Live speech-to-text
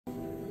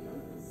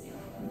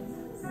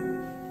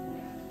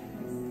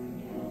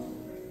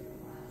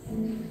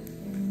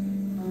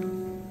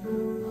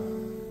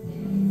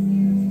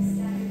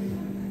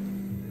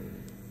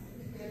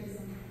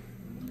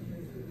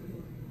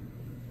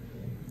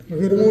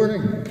Good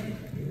morning.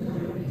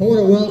 I want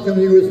to welcome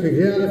you as we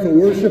gather for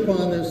worship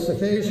on this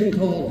occasion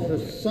called the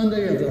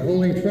Sunday of the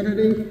Holy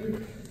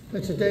Trinity.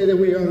 It's a day that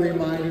we are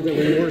reminded that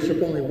we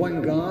worship only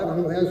one God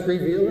who has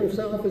revealed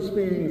himself as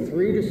being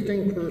three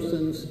distinct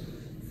persons,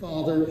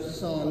 Father,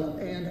 Son,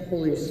 and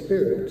Holy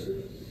Spirit.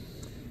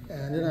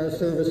 And in our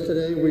service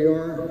today, we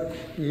are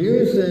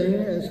using,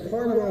 as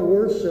part of our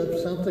worship,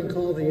 something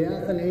called the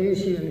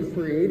Athanasian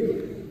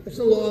Creed. It's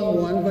a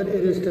long one, but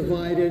it is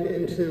divided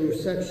into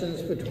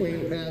sections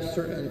between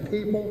pastor and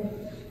people,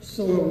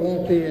 so it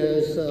won't be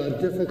as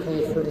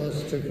difficult for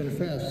us to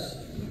confess.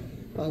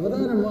 With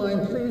that in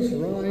mind, please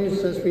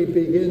rise as we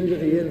begin to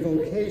the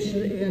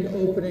invocation and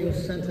opening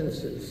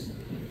sentences.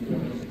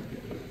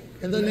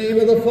 In the name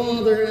of the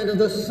Father, and of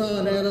the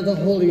Son, and of the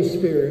Holy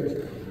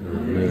Spirit.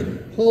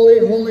 Amen.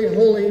 Holy, holy,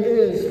 holy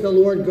is the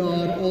Lord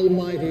God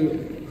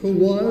Almighty, who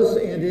was,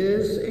 and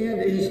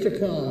is to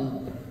come.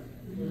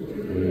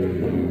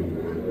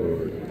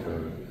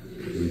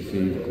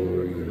 Receive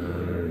glory and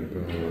honor and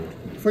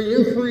power. For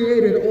you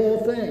created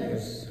all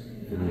things,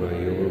 and by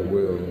your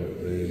will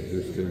they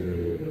existed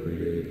and were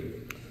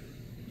created.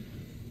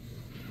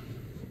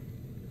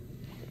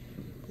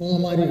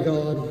 Almighty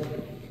God,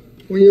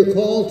 we are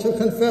called to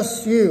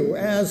confess you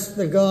as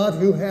the God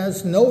who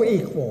has no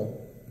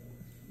equal.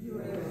 You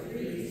are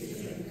three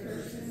distinct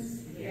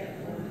persons, yet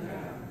one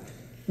God.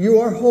 You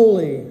are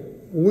holy,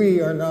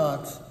 we are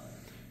not.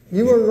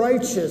 You are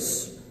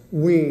righteous,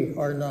 we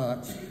are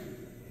not.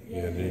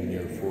 Yet in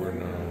your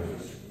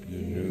foreknowledge, you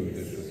knew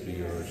this would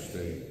be our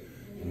state,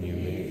 and you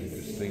made a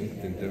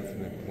distinct and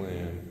definite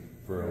plan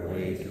for a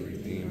way to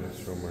redeem us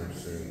from our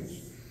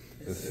sins.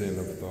 The sin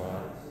of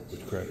thought,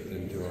 which crept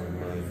into our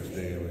minds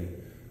daily,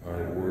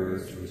 our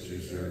words, which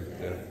deserve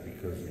death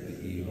because of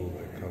the evil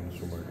that comes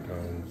from our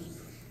tongues,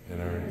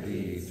 and our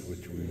deeds,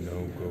 which we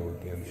know go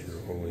against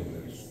your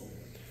holiness.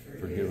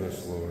 Forgive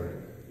us,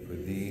 Lord, for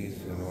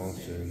these and all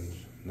sins,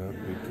 not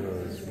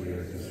because we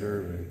are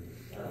deserving,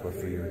 but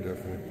for your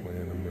definite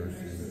plan of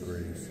mercy and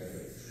grace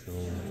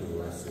shown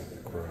to us at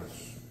the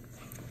cross.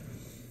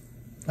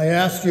 I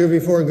ask you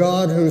before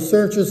God, who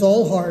searches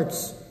all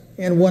hearts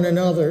and one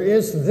another,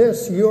 is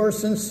this your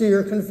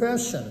sincere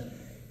confession?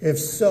 If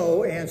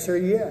so, answer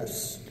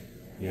yes.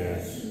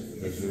 Yes,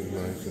 this is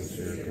my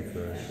sincere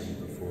confession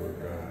before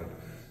God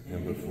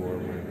and before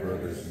my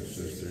brothers and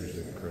sisters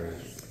in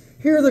Christ.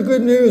 Hear the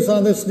good news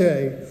on this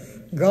day.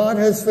 God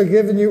has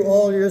forgiven you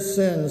all your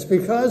sins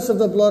because of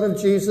the blood of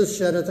Jesus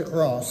shed at the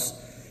cross.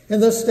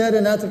 In the stead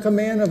and at the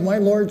command of my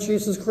Lord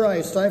Jesus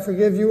Christ, I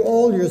forgive you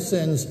all your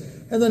sins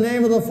in the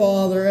name of the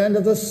Father, and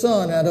of the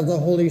Son, and of the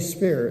Holy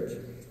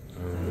Spirit.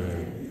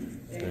 Amen.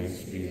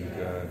 Thanks be to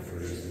God for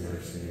his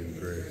mercy and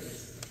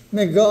grace.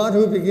 May God,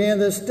 who began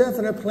this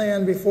definite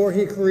plan before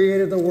he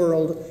created the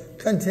world,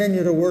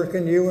 continue to work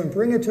in you and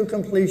bring it to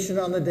completion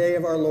on the day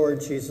of our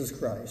Lord Jesus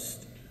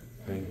Christ.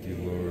 Thank you,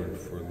 Lord,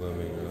 for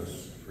loving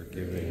us,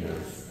 forgiving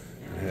us,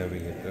 and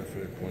having a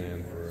definite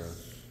plan for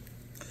us.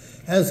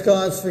 As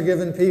God's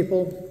forgiven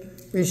people,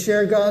 we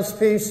share God's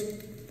peace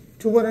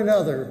to one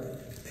another.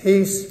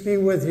 Peace be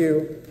with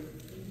you.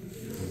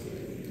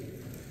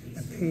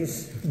 And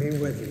peace be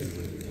with you.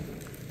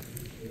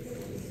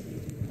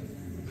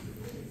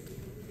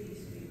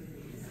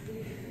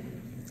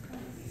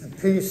 And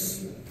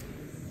peace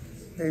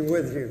be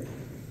with you.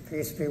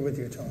 Peace be with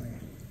you, Tony.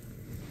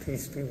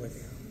 Peace be with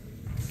you.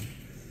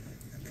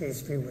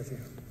 Peace be with you.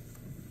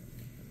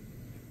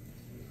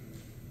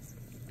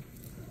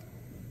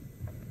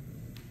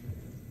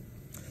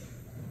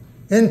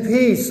 In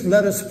peace,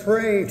 let us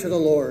pray to the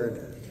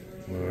Lord.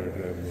 Lord,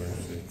 have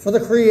mercy. For the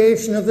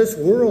creation of this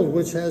world,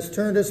 which has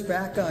turned its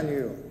back on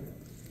you.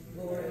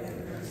 Lord,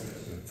 have mercy.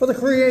 For the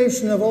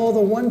creation of all the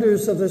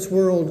wonders of this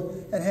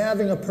world, and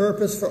having a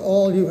purpose for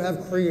all you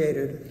have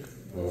created.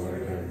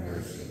 Lord, have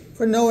mercy.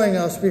 For knowing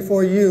us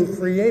before you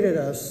created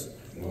us.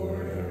 Lord,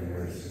 have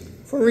mercy.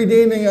 For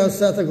redeeming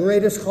us at the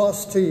greatest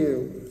cost to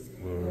you.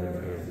 Lord,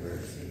 have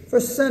mercy. For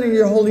sending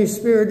your Holy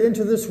Spirit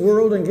into this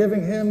world and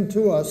giving him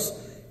to us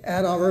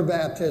at our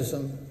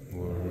baptism.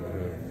 Lord,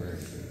 have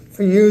mercy.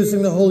 For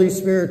using the Holy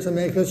Spirit to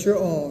make us your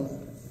own.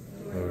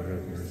 Lord,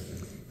 have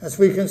mercy. As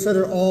we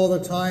consider all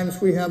the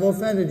times we have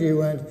offended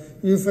you and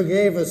you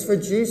forgave us for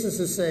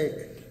Jesus' sake.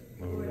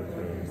 Lord,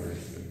 have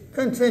mercy.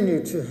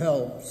 Continue to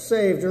help,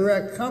 save,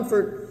 direct,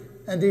 comfort,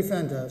 and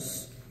defend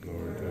us.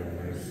 Lord, have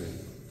mercy.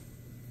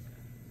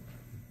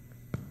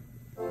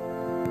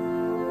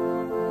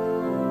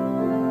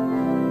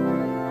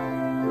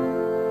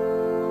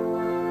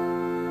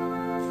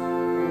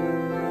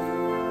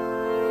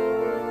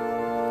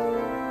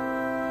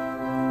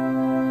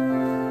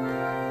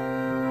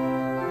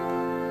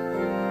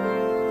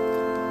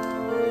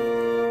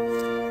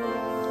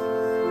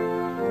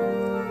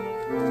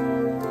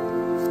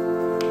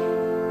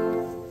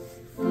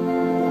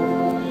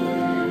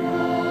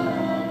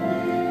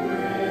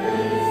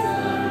 Praise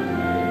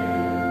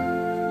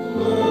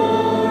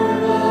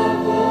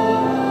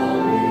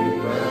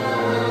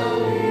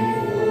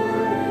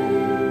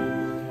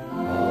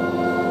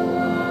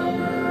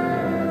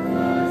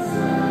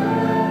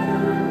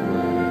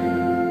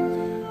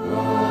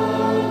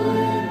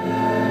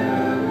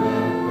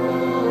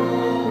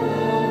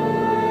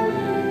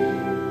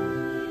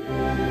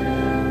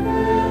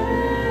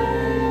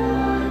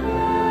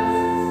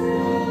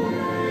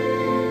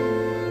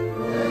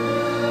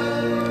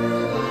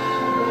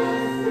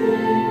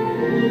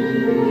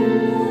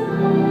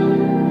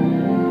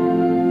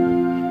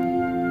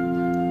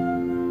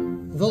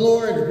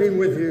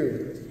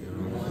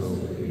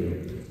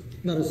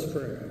Let us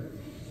pray.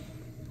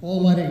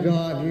 Almighty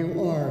God,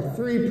 you are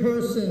three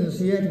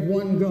persons, yet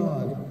one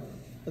God.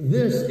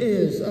 This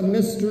is a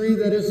mystery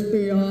that is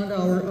beyond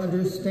our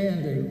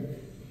understanding.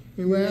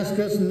 You ask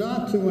us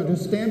not to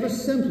understand, but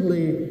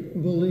simply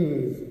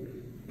believe.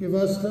 Give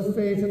us the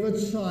faith of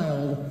a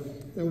child,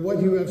 that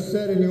what you have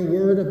said in your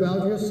word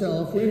about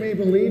yourself, we may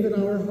believe in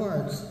our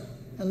hearts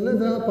and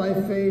live out by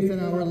faith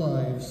in our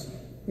lives.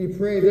 We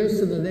pray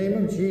this in the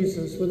name of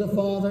Jesus, with the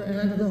Father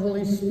and the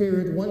Holy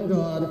Spirit, one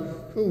God,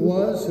 who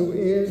was, who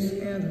is,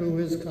 and who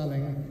is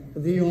coming,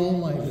 the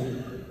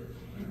Almighty.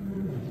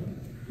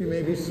 You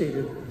may be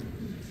seated.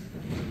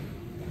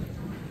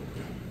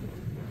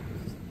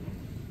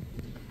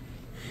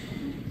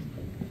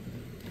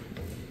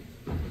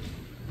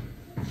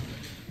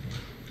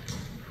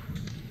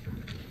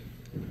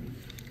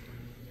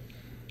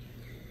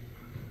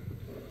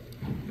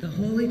 The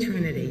Holy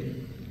Trinity.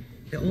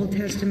 The Old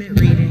Testament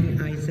reading,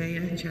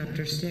 Isaiah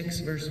chapter 6,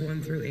 verse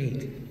 1 through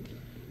 8.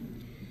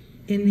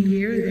 In the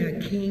year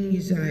that King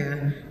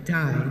Uzziah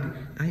died,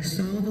 I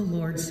saw the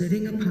Lord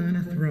sitting upon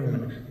a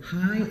throne,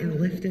 high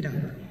and lifted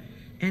up,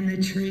 and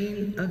the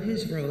train of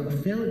his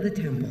robe filled the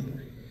temple.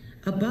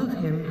 Above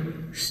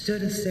him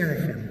stood a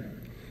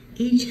seraphim.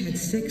 Each had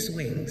 6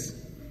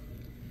 wings.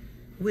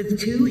 With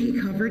 2 he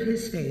covered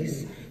his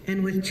face,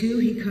 and with 2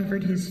 he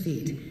covered his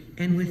feet,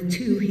 and with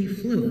 2 he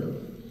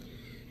flew.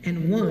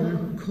 And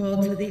one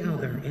called to the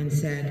other and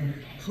said,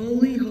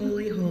 Holy,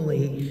 holy,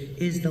 holy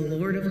is the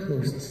Lord of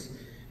hosts.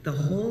 The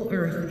whole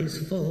earth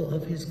is full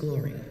of his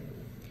glory.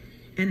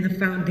 And the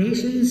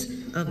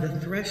foundations of the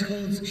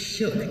thresholds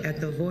shook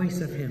at the voice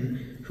of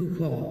him who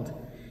called.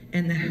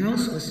 And the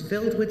house was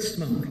filled with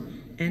smoke.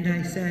 And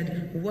I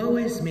said, Woe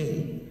is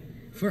me,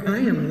 for I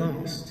am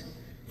lost.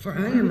 For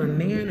I am a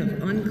man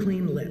of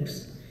unclean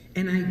lips,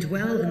 and I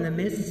dwell in the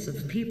midst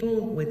of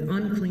people with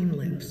unclean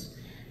lips.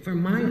 For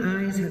my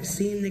eyes have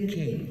seen the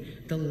King,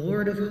 the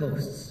Lord of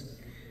hosts.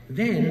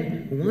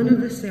 Then one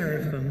of the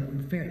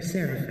seraphim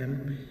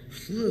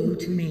flew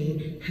to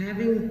me,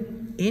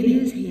 having in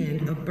his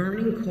hand a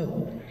burning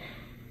coal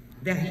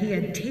that he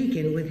had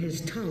taken with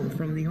his tongue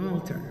from the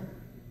altar.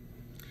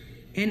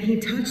 And he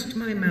touched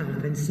my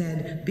mouth and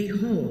said,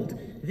 Behold,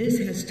 this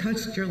has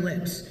touched your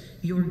lips.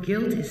 Your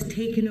guilt is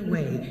taken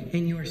away,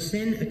 and your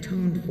sin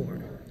atoned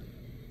for.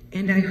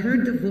 And I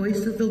heard the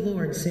voice of the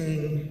Lord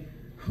saying,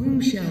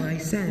 Whom shall I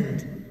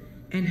send?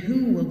 And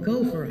who will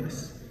go for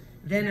us?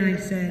 Then I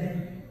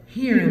said,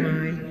 Here am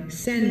I,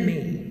 send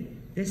me.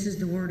 This is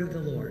the word of the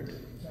Lord.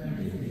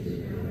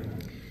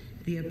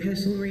 The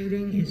epistle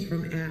reading is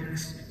from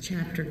Acts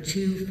chapter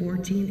 2,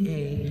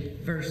 14a,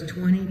 verse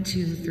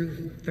 22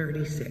 through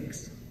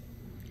 36.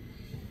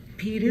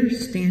 Peter,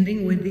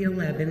 standing with the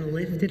 11,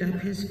 lifted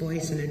up his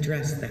voice and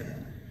addressed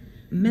them.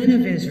 Men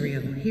of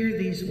Israel, hear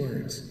these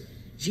words.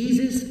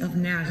 Jesus of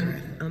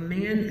Nazareth, a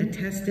man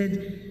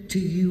attested to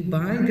you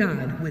by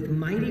God with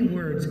mighty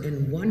words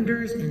and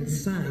wonders and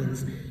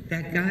signs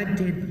that God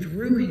did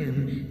through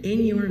him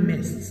in your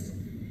midst.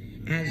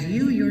 As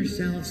you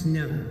yourselves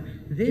know,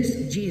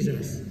 this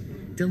Jesus,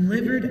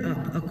 delivered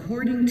up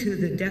according to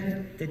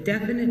the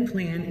definite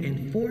plan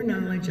and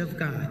foreknowledge of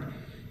God,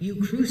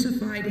 you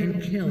crucified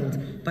and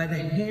killed by the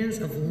hands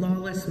of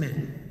lawless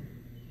men.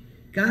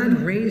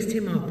 God raised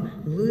him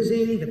up,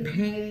 losing the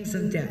pangs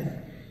of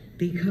death,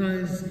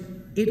 because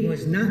it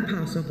was not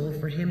possible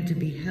for him to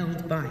be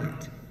held by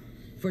it.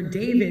 For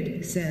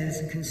David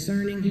says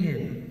concerning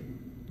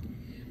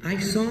him, I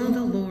saw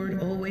the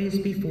Lord always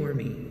before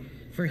me,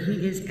 for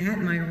he is at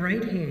my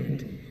right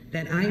hand,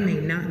 that I may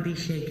not be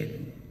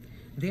shaken.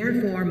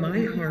 Therefore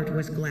my heart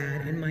was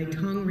glad, and my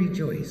tongue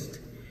rejoiced.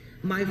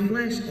 My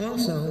flesh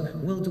also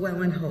will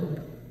dwell in hope.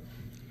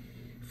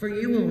 For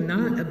you will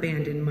not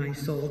abandon my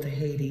soul to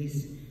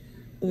Hades,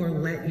 or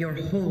let your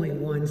Holy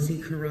One see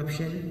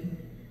corruption.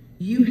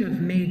 You have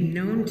made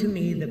known to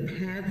me the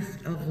paths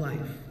of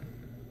life.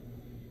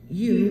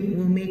 You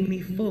will make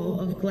me full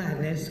of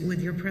gladness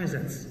with your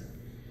presence.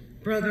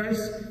 Brothers,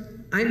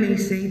 I may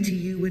say to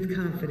you with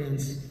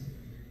confidence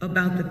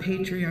about the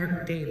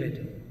patriarch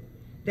David,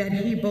 that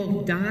he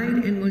both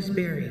died and was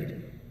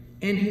buried,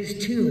 and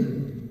his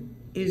tomb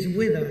is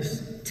with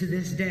us to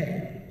this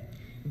day.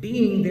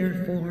 Being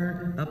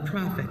therefore a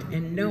prophet,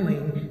 and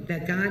knowing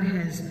that God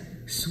has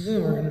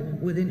sworn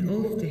with an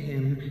oath to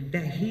him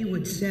that he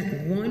would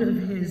set one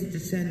of his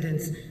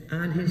descendants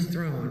on his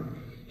throne,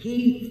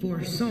 he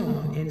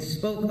foresaw and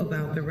spoke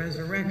about the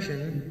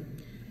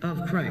resurrection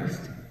of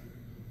Christ,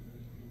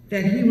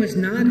 that he was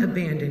not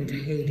abandoned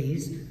to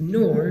Hades,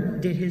 nor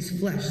did his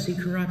flesh see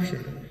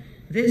corruption.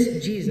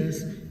 This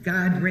Jesus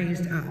God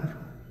raised up,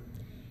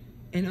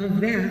 and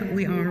of that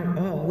we are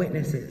all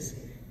witnesses.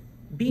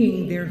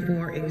 Being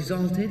therefore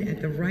exalted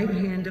at the right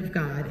hand of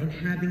God, and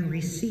having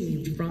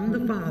received from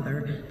the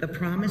Father the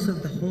promise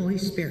of the Holy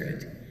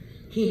Spirit,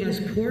 he has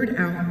poured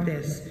out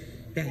this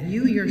that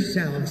you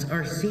yourselves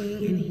are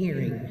seeing and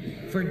hearing.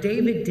 For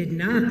David did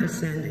not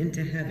ascend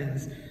into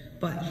heavens,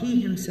 but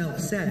he himself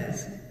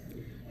says,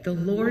 The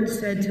Lord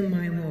said to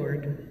my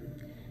Lord,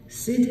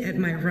 Sit at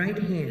my right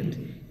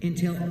hand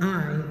until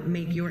I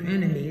make your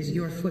enemies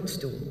your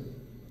footstool.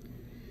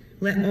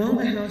 Let all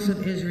the house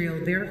of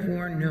Israel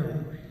therefore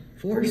know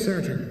for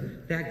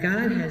certain that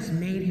God has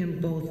made him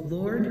both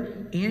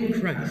Lord and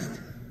Christ,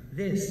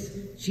 this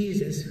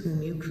Jesus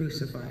whom you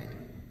crucified.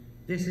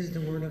 This is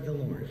the word of the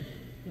Lord.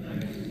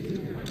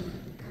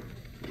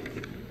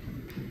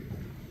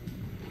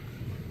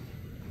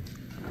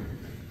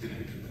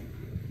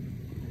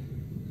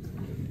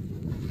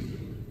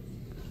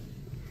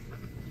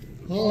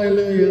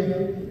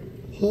 Hallelujah.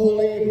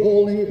 Holy,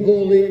 holy,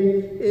 holy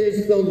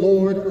is the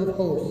Lord of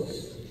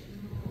hosts.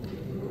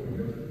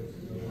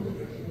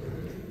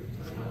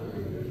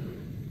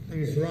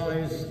 Please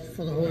rise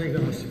for the Holy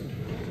Gospel.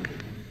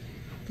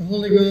 The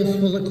Holy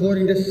Gospel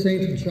according to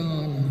St.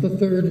 John, the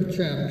 3rd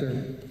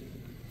chapter.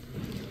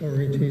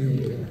 Glory to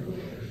you,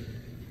 Lord.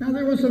 Now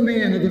there was a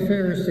man of the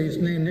Pharisees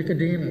named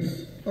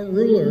Nicodemus, a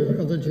ruler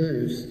of the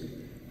Jews.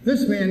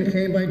 This man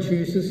came to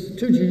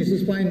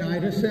Jesus by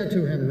night and said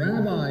to him,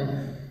 Rabbi,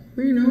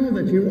 we know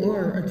that you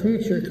are a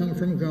teacher come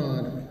from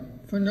God,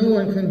 for no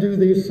one can do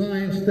these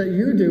signs that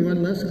you do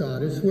unless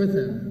God is with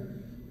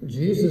him.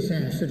 Jesus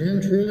answered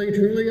him, Truly,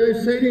 truly, I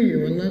say to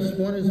you, unless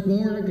one is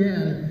born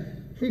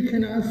again, he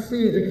cannot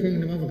see the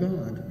kingdom of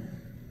God.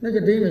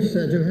 Nicodemus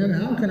said to him,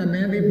 How can a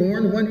man be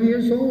born when he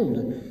is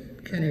old?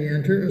 Can he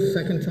enter a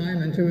second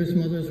time into his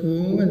mother's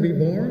womb and be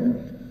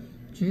born?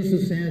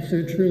 Jesus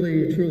answered,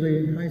 Truly,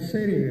 truly, I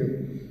say to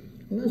you,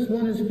 unless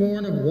one is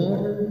born of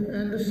water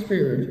and the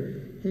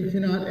Spirit, he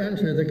cannot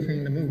enter the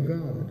kingdom of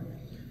God.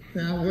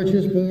 That which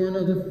is born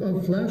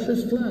of flesh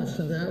is flesh,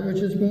 and that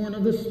which is born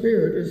of the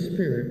Spirit is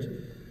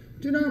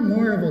spirit. Do not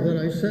marvel that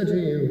I said to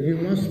you, you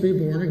must be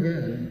born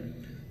again.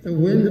 The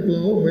wind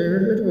blows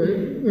where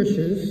it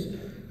wishes,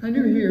 and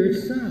you hear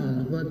its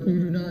sound, but you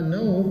do not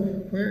know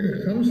where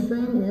it comes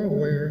from or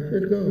where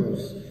it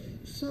goes.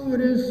 So it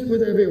is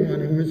with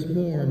everyone who is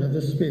born of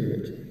the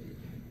Spirit.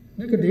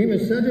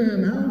 Nicodemus said to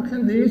him, How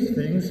can these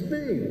things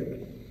be?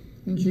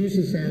 And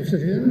Jesus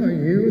answered him, Are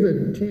you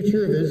the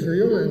teacher of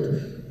Israel,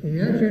 and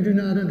yet you do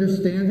not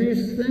understand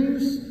these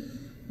things?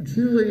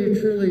 Truly,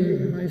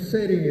 truly, I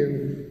say to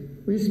you,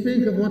 we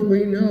speak of what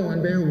we know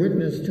and bear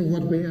witness to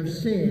what we have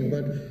seen,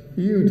 but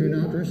you do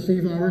not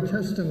receive our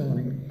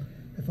testimony.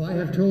 If I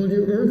have told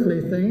you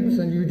earthly things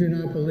and you do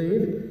not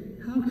believe,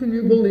 how can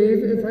you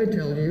believe if I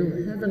tell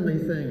you heavenly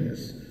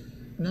things?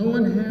 No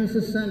one has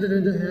ascended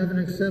into heaven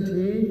except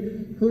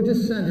he who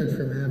descended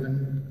from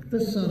heaven, the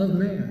Son of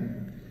Man.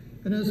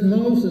 And as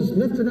Moses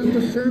lifted up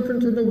the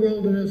serpent in the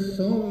wilderness,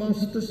 so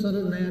must the Son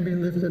of Man be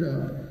lifted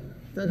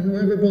up, that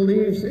whoever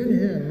believes in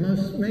him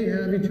may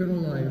have eternal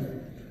life.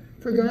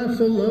 For God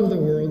so loved the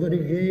world that he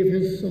gave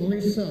his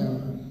only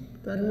Son,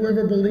 that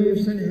whoever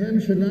believes in him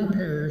should not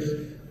perish,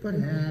 but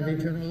have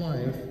eternal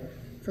life.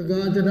 For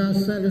God did not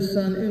send his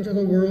Son into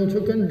the world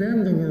to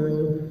condemn the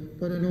world,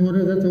 but in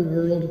order that the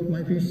world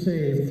might be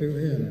saved through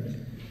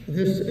him.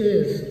 This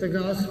is the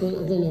gospel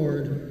of the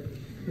Lord.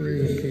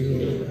 Praise to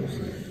you, Lord.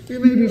 You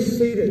may be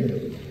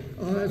seated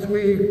as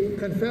we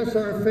confess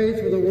our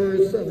faith with the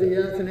words of the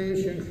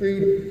Athanasian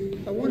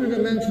Creed. I wanted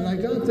to mention I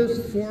got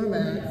this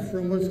format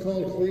from what's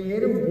called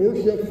Creative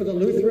Worship for the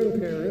Lutheran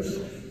Parish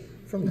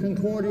from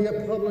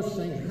Concordia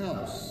Publishing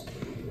House.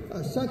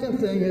 A second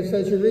thing is,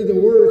 as you read the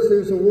words,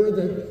 there's a word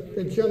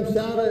that jumps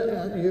out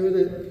at you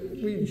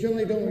that we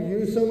generally don't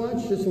use so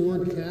much. It's the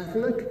word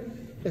Catholic.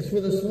 It's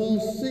with a small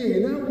c,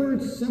 and that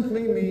word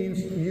simply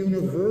means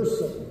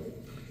universal.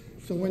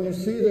 So when you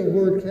see the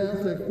word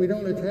Catholic, we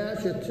don't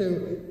attach it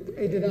to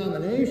a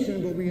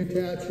denomination, but we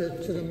attach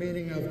it to the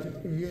meaning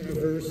of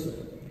universal.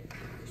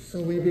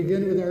 So we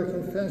begin with our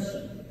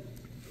confession.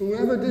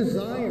 Whoever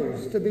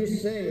desires to be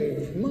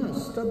saved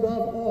must,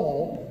 above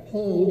all,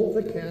 hold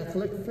the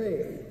Catholic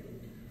faith.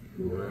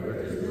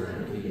 Whoever does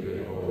not keep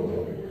it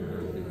whole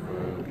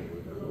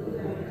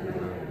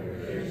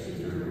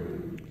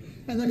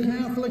and the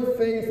Catholic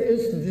faith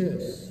is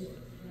this: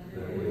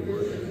 that we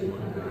worship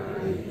one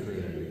God in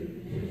Trinity,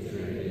 in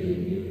Trinity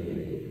and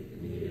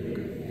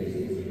unity.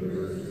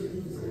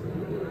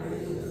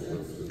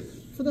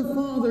 For the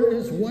Father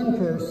is one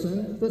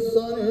person, the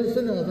Son is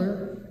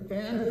another,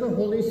 and the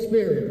Holy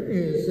Spirit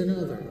is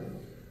another.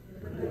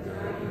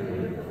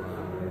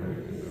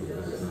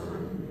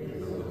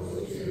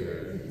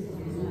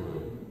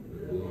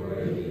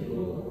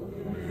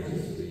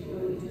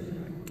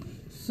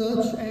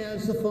 Such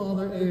as the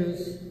Father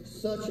is,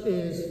 such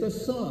is the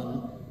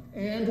Son,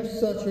 and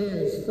such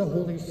is the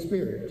Holy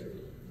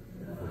Spirit.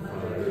 The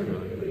Father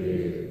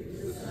uncreated,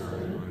 the Son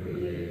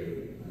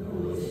uncreated, the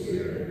Holy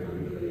Spirit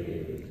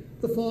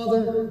uncreated. The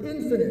Father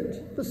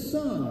infinite, the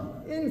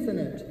Son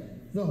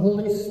infinite, the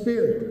Holy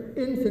Spirit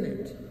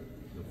infinite.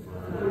 The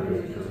Father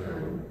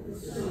eternal, the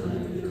Son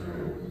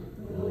eternal,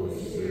 the Holy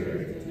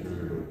Spirit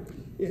eternal.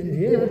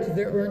 And yet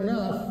there are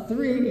not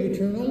three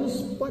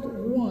eternals, but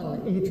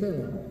one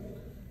eternal.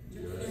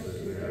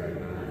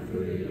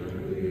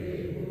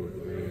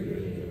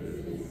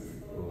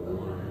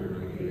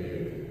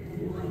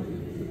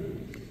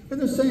 In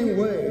the same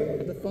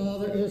way, the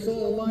Father is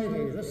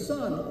almighty, the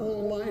Son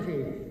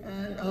almighty,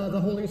 and the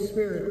Holy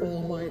Spirit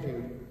almighty.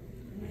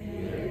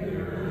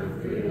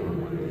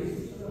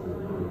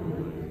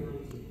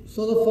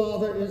 So the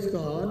Father is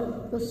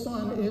God, the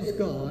Son is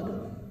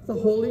God, the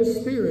Holy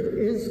Spirit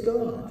is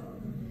God.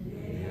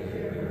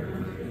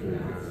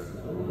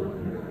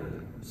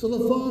 So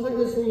the Father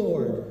is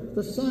Lord,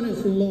 the Son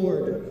is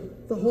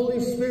Lord, the Holy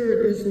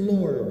Spirit is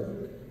Lord.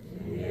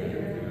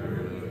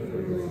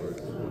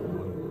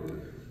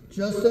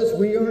 Just as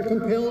we are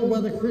compelled by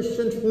the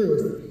Christian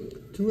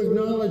truth to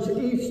acknowledge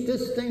each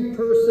distinct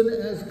person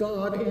as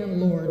God and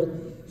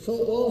Lord, so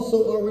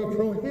also are we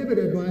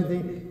prohibited by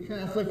the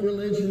Catholic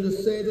religion to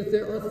say that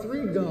there are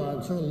three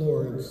gods or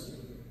lords.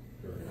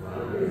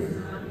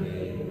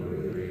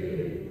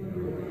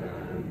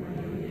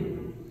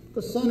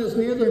 The Son is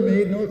neither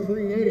made nor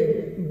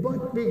created,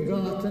 but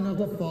begotten of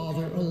the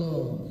Father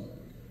alone.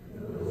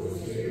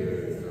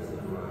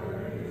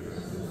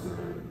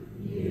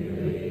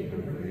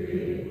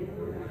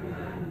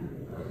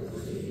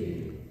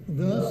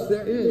 Thus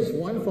there is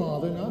one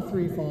Father, not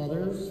three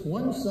fathers,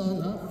 one Son,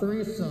 not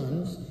three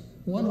sons,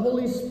 one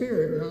Holy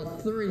Spirit,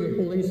 not three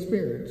Holy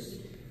Spirits.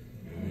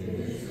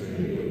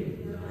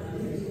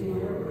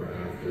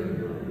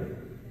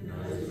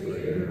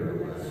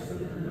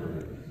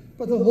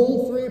 But the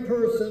whole three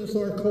persons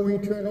are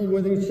co-eternal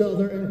with each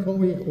other and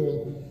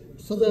co-equal,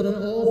 so that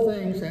in all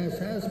things, as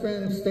has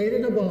been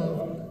stated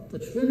above, the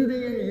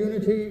Trinity in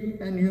unity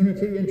and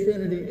unity in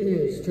Trinity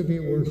is to be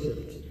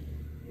worshipped.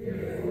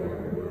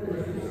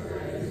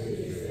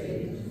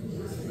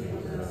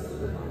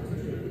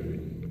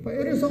 But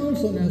it is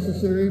also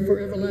necessary for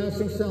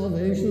everlasting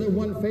salvation that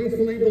one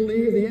faithfully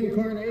believe the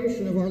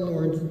incarnation of our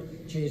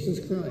Lord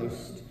Jesus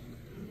Christ.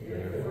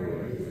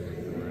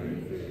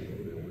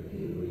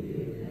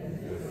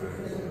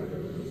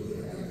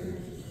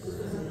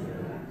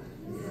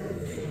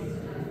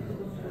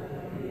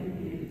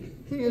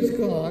 He is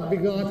God,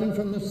 begotten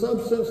from the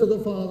substance of the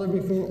Father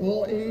before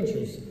all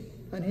ages,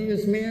 and he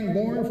is man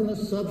born from the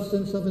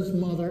substance of his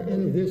mother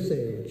in this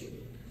age.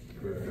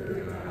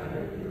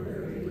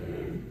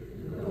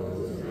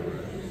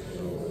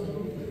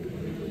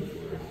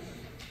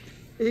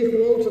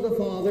 Equal to the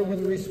Father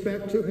with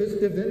respect to his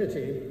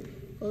divinity,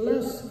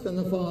 less than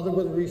the Father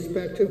with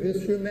respect to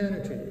his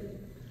humanity.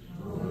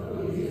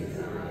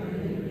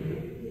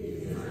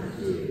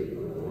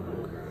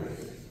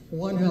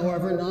 One,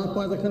 however, not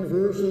by the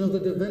conversion of the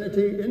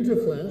divinity into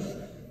flesh,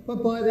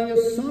 but by the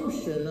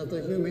assumption of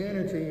the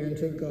humanity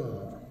into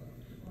God.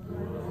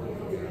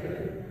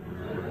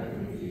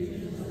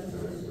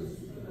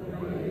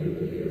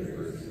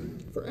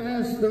 For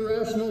as the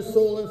rational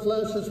soul and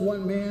flesh is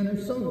one man, and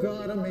so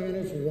God and man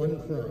is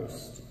one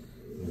Christ.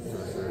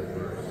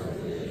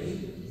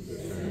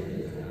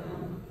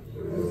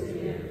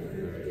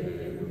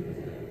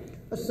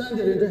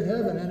 Ascended into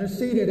heaven and is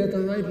seated at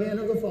the right hand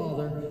of the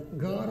Father,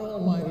 God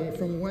Almighty,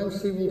 from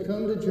whence he will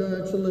come to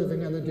judge the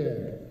living and the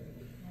dead.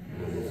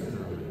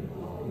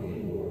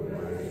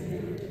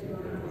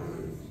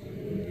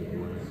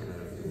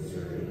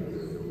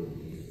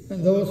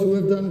 And those who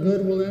have done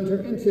good will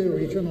enter into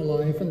eternal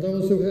life, and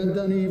those who have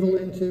done evil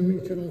into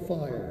eternal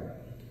fire.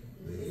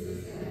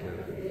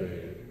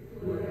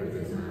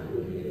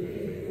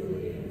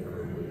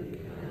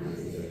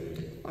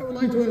 I would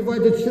like to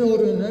invite the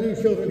children,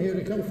 any children here,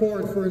 to come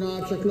forward for an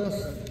object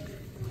lesson.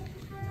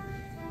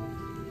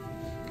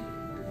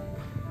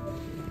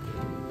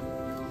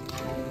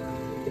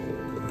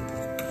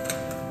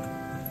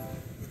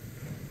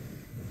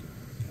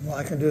 Well,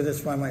 I can do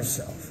this by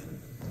myself.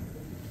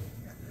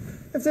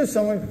 If there's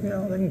someone, they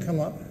can come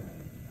up.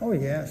 Oh,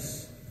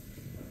 yes.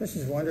 This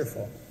is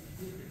wonderful.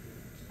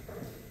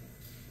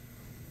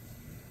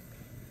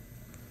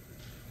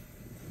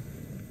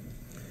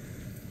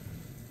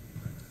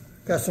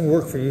 Got some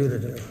work for you to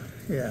do.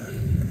 Yeah.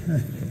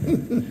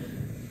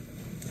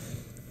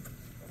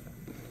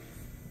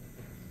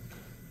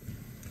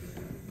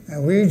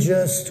 And we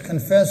just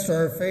confessed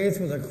our faith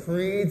with a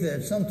creed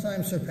that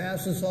sometimes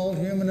surpasses all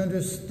human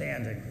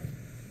understanding.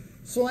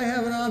 So I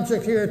have an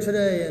object here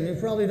today, and you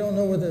probably don't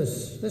know what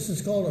this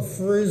is called a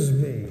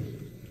Frisbee.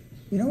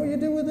 You know what you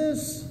do with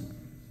this?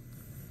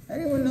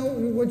 Anyone know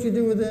what you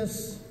do with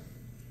this?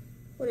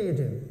 What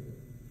do?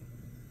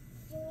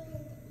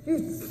 You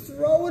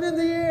throw it in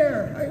the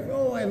air.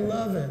 I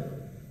love it.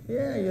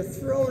 Yeah, you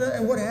throw it,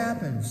 and what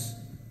happens?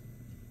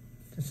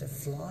 Does it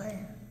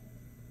fly?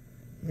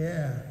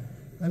 Yeah,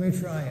 let me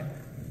try it.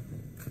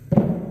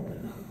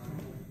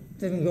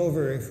 Didn't go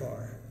very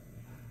far.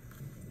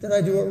 Did I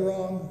do it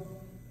wrong?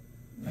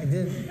 I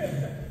did.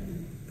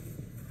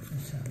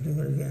 I'll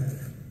do it again.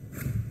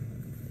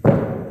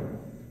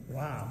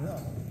 Wow, no.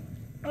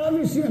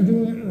 Obviously I'm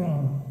doing it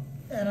wrong.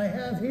 And I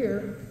have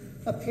here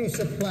a piece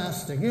of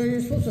plastic. You're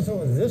supposed to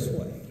throw it this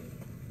way.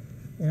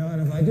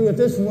 And if I do it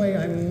this way,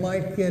 I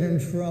might get in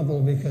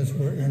trouble because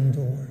we're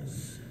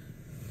indoors.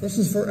 This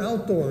is for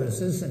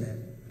outdoors, isn't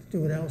it?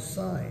 Do it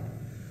outside.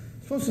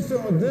 You're supposed to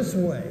throw it this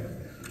way.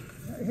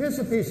 Here's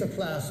a piece of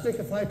plastic.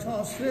 If I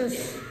toss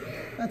this,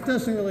 that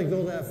doesn't really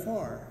go that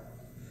far.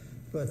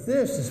 But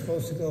this is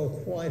supposed to go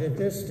quite a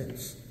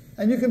distance.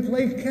 And you can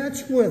play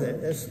catch with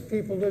it, as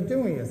people are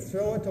doing. You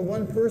throw it to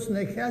one person,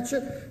 they catch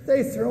it,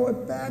 they throw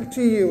it back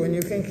to you, and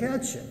you can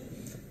catch it.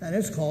 And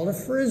it's called a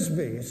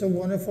frisbee. It's a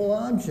wonderful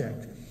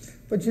object.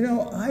 But you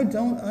know, I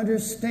don't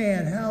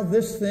understand how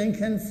this thing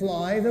can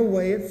fly the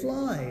way it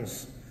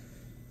flies.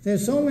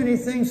 There's so many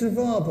things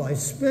involved by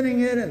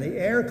spinning it and the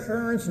air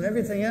currents and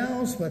everything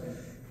else, but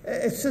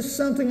it's just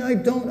something I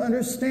don't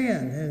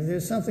understand. And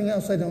there's something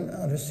else I don't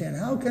understand.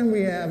 How can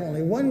we have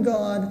only one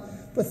God,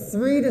 but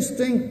three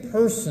distinct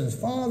persons,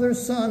 Father,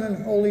 Son,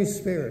 and Holy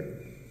Spirit?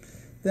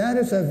 That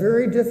is a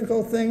very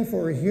difficult thing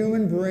for a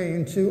human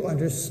brain to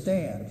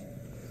understand.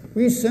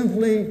 We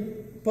simply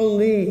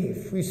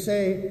believe. We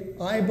say,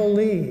 I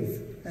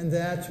believe. And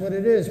that's what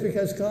it is,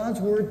 because God's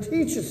Word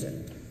teaches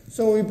it.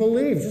 So we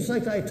believe, just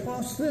like I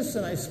toss this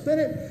and I spin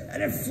it,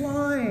 and it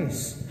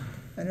flies.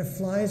 And it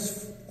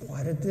flies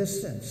quite a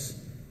distance.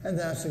 And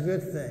that's a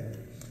good thing.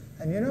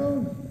 And you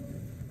know,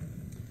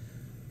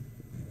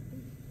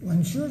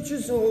 when church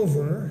is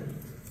over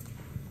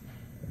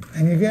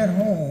and you get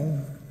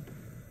home,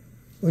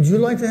 would you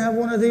like to have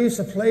one of these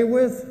to play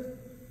with?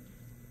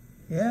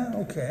 Yeah?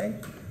 Okay.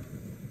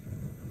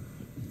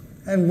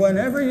 And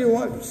whenever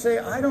you say,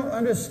 I don't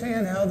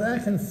understand how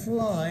that can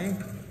fly,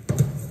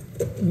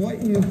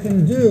 what you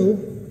can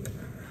do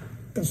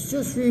is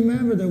just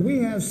remember that we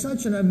have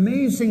such an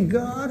amazing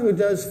God who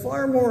does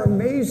far more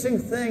amazing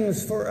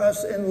things for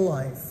us in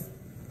life.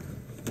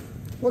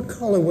 What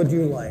color would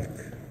you like?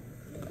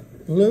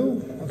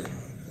 Blue? Okay.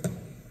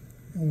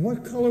 And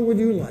what color would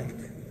you like?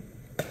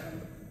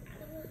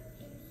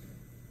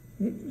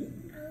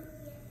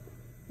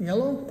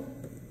 Yellow?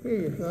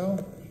 Here you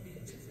go.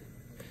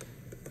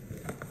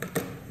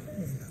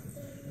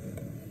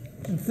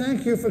 And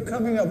thank you for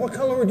coming up. What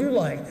color would you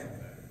like?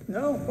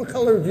 No? What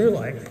color would you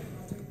like?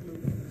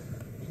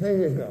 There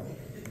you go.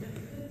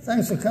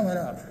 Thanks for coming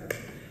up.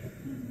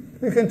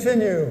 We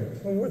continue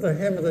with the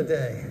hymn of the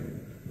day.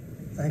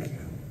 Thank you.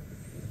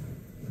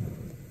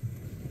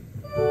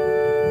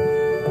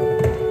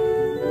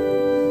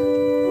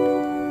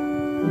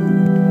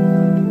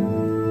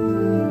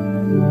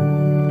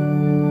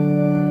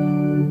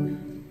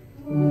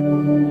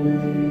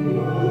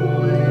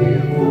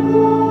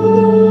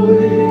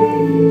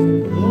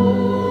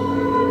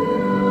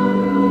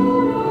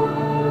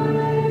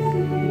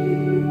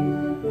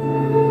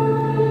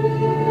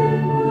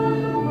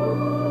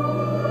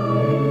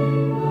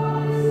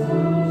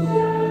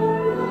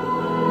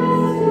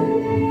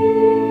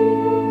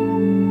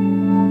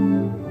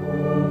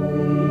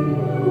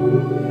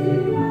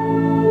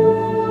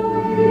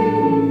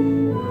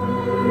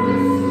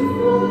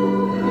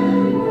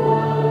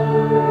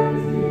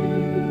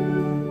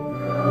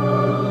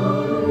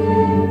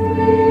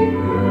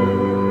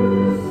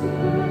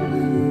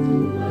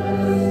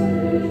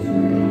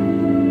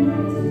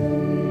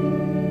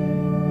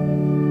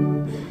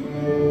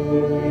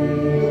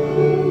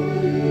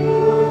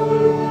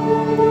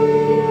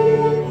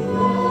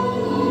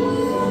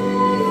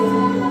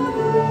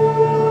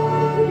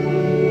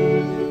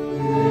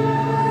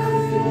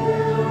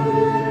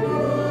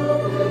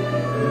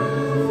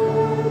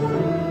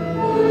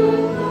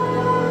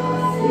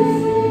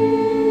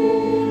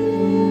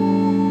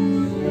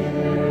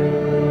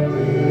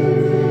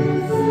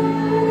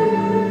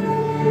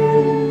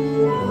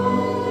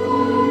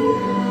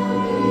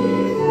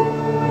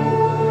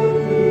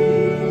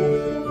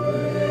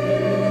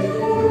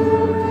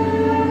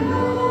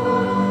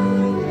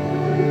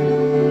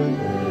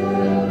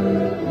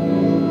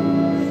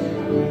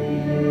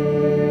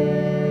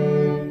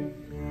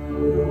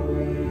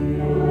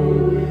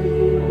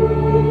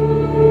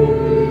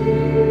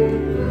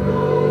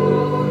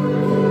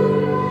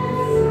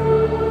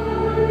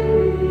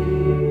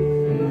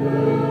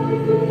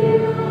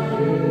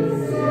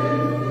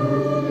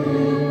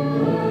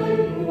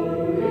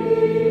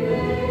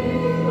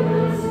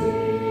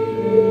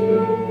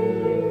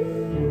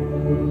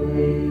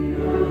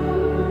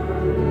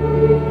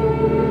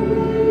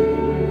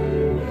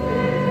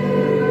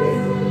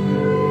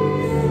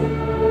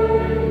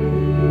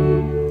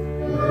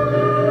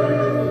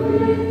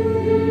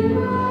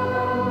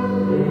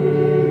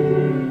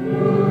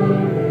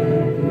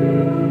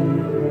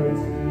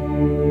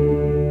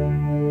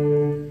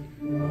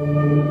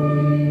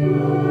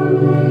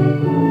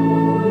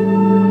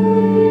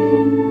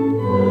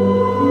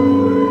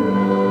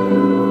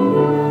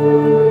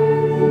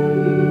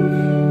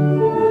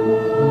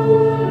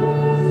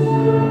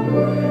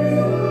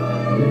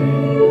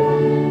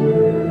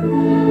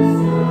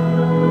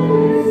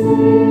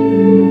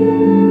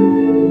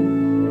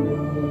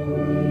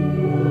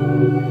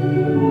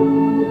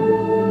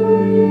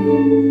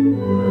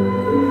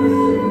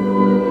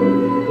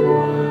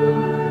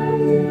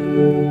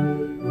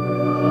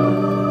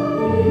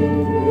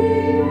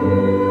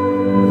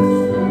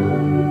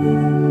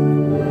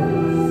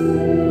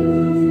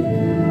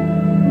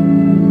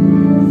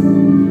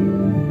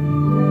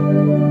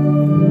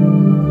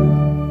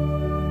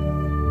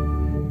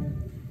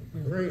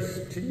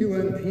 Grace to you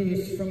and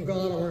peace from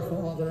God our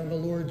Father and the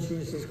Lord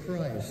Jesus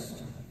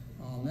Christ.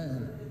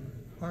 Amen.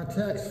 Our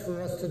text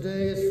for us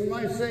today is from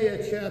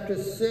Isaiah chapter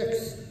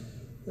 6.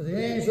 The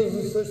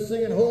angels are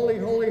singing, "Holy,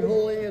 holy,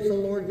 holy is the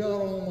Lord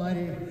God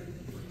Almighty."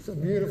 It's a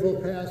beautiful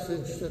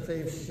passage that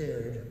they've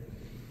shared.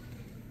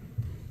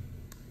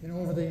 You know,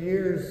 over the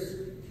years,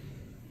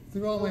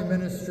 throughout my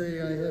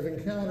ministry, I have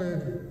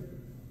encountered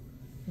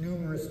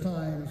numerous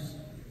times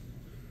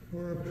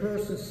where a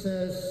person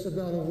says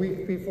about a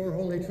week before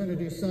Holy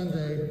Trinity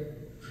Sunday,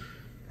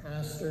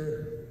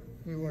 "Pastor,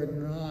 you are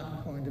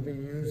not going to be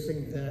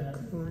using that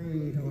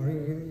creed, are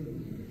you?"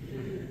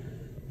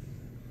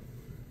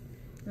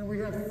 And we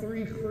have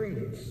 3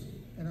 creeds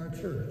in our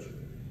church.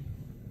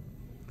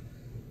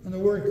 And the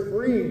word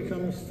creed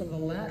comes from the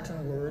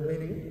Latin word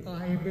meaning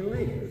 "I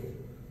believe."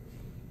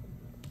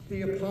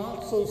 The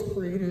Apostles'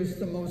 Creed is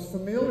the most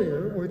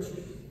familiar, which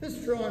is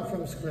drawn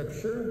from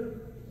Scripture.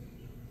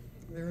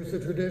 There is a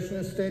tradition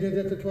that stated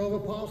that the 12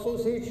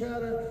 apostles each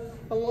had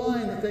a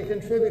line that they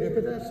contributed,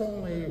 but that's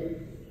only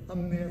a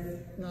myth,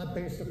 not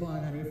based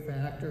upon any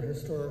fact or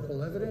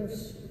historical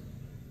evidence.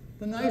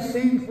 The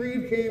Nicene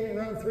Creed came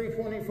around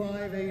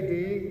 325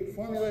 AD,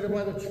 formulated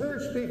by the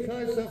church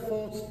because of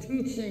false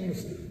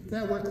teachings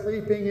that were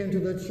creeping into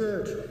the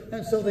church.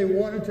 And so they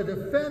wanted to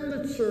defend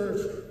the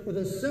church with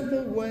a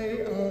simple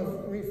way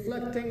of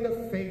reflecting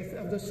the faith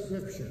of the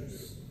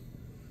Scriptures.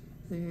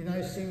 The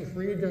Nicene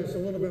Creed does a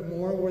little bit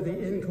more with the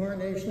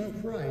incarnation of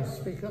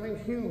Christ, becoming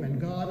human,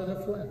 God in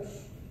the flesh.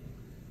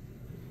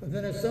 But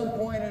then at some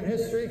point in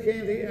history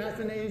came the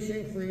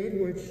Athanasian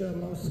Creed, which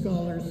most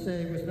scholars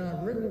say was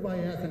not written by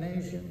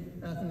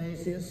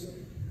Athanasius,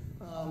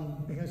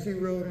 because he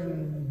wrote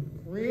in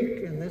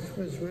Greek and this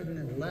was written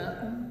in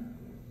Latin.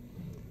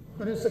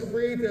 But it's a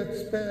creed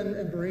that's been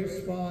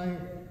embraced by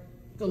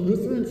the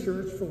Lutheran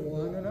Church for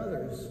one and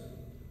others.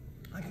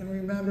 I can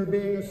remember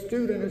being a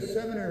student at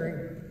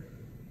seminary,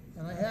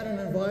 and I had an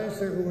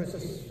advisor who was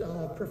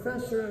a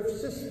professor of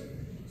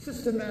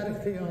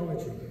systematic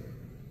theology.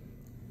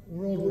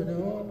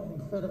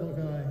 World-renowned, incredible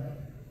guy.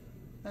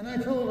 And I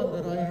told him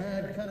that I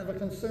had kind of a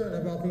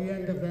concern about the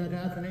end of that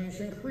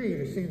Athanasian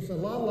Creed. It seems a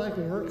lot like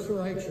works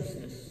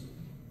righteousness.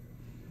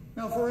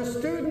 Now, for a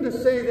student to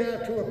say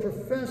that to a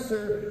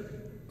professor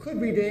could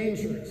be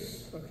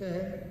dangerous,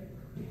 okay?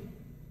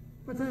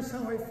 But that's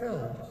how I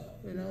felt,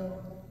 you know,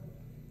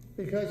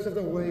 because of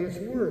the way it's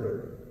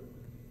worded.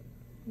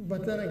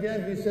 But then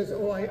again, he says,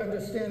 "Oh, I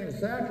understand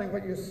exactly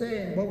what you're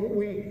saying, but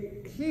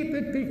we keep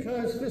it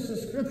because this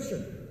is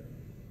Scripture.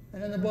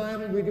 And in the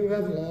Bible, we do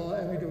have law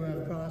and we do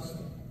have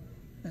gospel.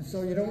 And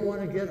so you don't want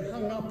to get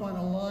hung up on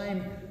a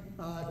line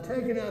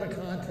taken out of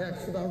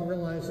context without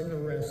realizing the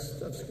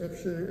rest of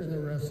Scripture and the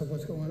rest of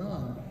what's going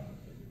on."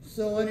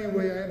 So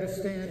anyway, I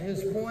understand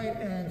his point,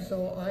 and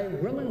so I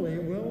willingly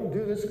will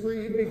do this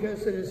creed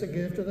because it is a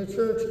gift of the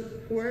church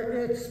where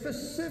it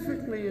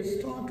specifically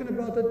is talking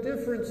about the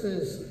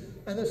differences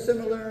and the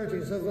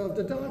similarities of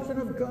the doctrine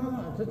of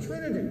God, the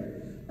Trinity.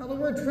 Now, the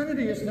word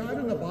Trinity is not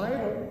in the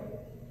Bible,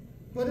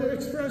 but it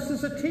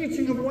expresses a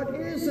teaching of what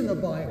is in the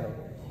Bible.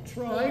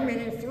 Tri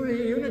meaning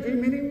 3, unity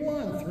meaning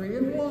 1, 3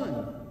 in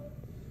 1.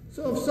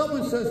 So if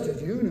someone says,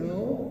 "Did you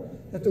know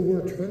that the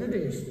word Trinity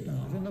is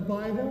not in the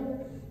Bible?"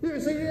 You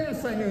say,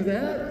 "Yes, I knew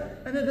that."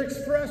 And it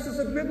expresses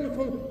a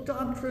biblical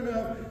doctrine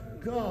of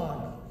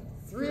God.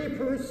 3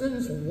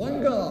 persons,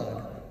 1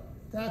 God.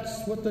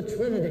 That's what the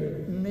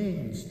Trinity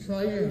means,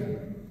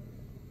 triune.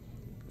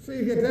 So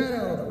you get that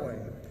out of the way.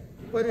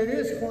 But it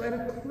is quite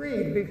a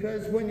creed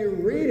because when you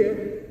read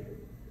it,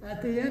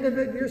 at the end of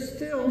it, you're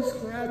still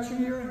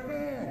scratching your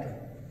head.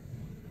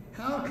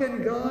 How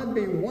can God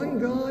be 1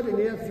 God and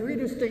you have 3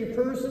 distinct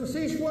persons?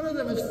 Each one of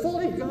them is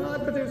fully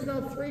God, but there's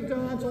not 3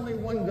 gods, only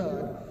 1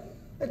 God.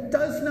 It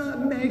does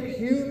not make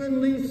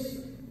humanly,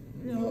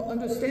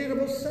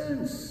 understandable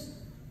sense.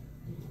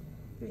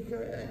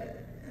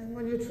 And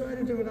when you try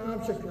to do an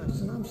object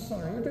lesson, I'm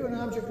sorry, you do an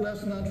object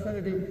lesson on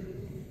Trinity,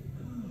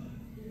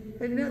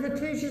 it never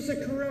teaches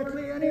it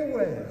correctly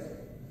anyway.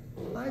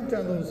 I've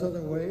done those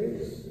other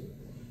ways.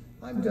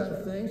 I've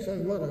done things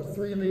like a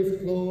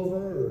 3-leaf clover,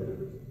 or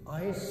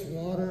ice,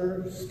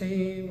 water,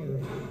 steam,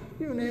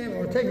 or you name it.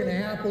 Or take an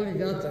apple, you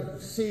got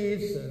the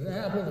seeds, the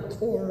apple, the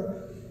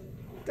core.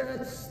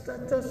 That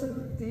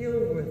doesn't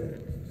deal with it.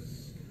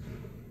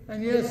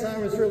 And yes, I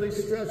was really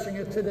stretching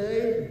it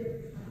today.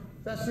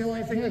 That's the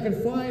only thing I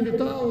can find at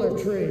Dollar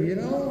Tree, you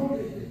know?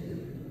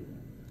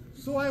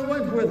 So I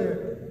went with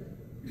it.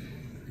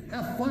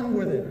 Have fun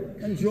with it.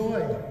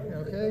 Enjoy,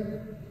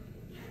 okay?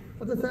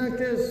 But the fact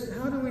is,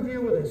 how do we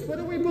deal with this? What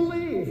do we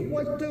believe?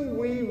 What do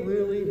we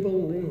really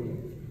believe?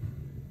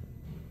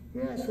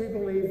 Yes, we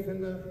believe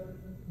in the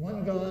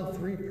 1 God,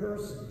 3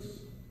 persons.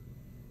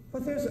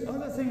 But there's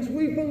other things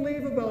we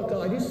believe about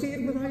God. You see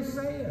it with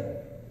Isaiah.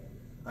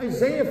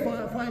 Isaiah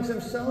finds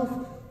himself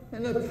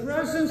in the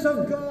presence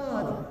of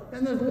God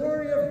and the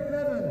glory of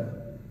heaven.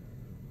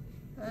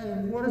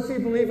 And what does he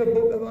believe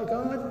about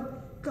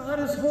God? God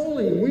is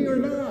holy. We are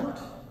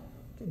not.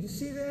 Did you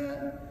see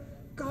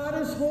that?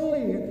 God is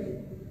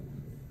holy.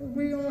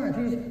 We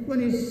aren't.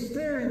 When he's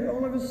there,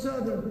 all of a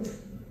sudden,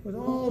 with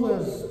all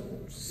this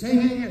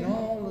singing and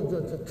all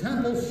the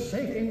temple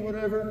shaking,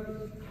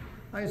 whatever,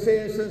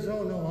 Isaiah says,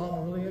 oh no,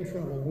 I'm really in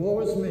trouble. Woe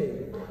is me.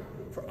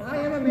 For I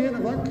am a man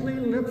of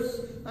unclean lips,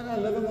 and I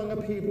live among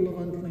a people of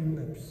unclean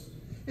lips.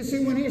 You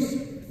see, when he's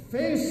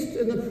faced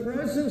in the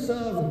presence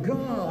of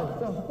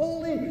God, the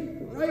holy,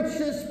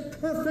 righteous,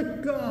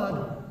 perfect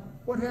God,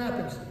 what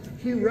happens?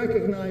 He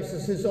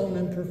recognizes his own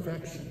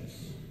imperfections.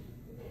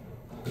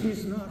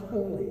 He's not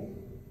holy.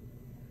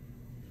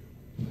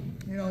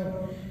 You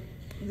know,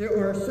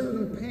 there are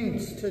certain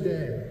paints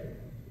today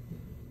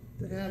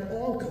that have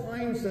all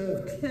kinds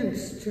of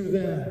tints to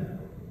them,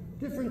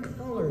 different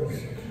colors.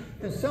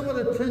 And some of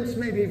the tints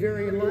may be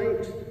very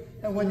light,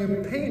 and when you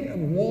paint a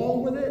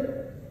wall with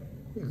it,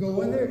 you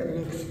go in there, it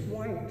looks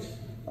white.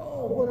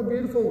 Oh, what a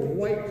beautiful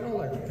white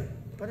color.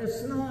 But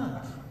it's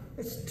not.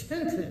 It's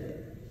tinted.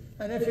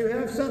 And if you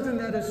have something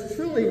that is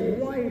truly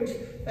white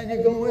and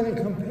you go in and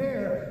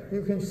compare,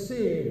 you can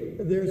see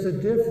there's a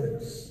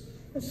difference.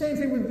 The same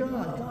thing with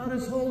God. God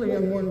is holy,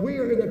 and when we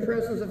are in the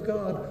presence of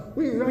God,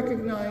 we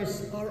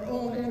recognize our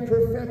own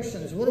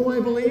imperfections. What do I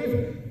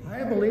believe?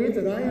 I believe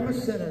that I am a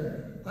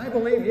sinner. I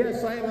believe,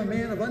 yes, I am a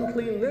man of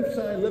unclean lips.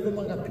 I live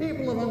among a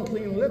people of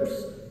unclean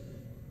lips.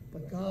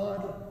 But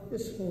God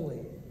is holy.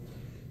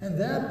 And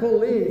that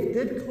belief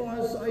did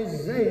cause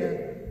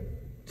Isaiah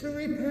to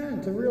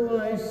repent, to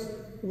realize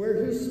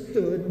where he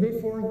stood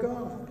before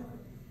God.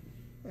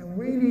 And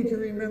we need to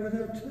remember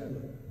that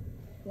too.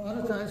 A lot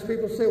of times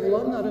people say, well,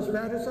 I'm not as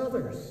bad as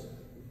others.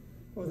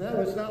 Well, that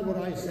was not what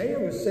Isaiah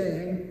was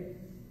saying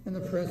in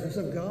the presence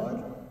of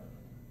God.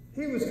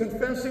 He was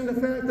confessing the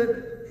fact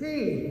that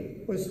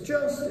he was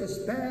just as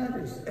bad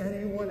as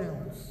anyone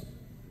else.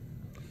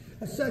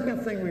 A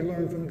second thing we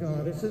learn from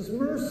God is his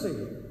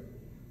mercy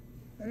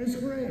and his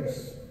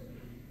grace.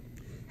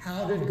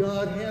 How did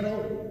God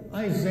handle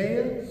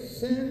Isaiah's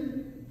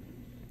sin?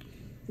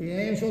 The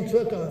angel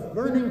took a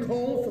burning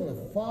coal from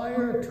the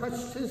fire,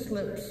 touched his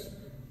lips.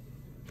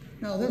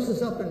 Now, this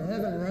is up in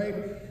heaven, right?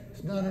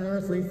 It's not an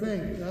earthly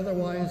thing.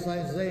 Otherwise,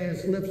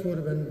 Isaiah's lips would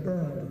have been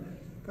burned.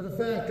 But the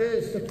fact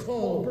is, the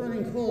coal,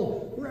 burning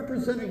coal,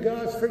 represented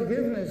God's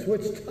forgiveness,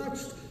 which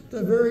touched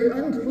the very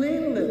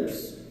unclean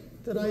lips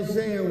that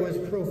Isaiah was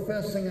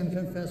professing and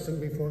confessing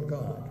before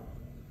God.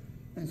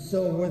 And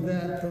so with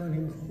that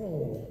burning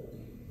coal,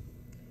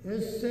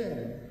 his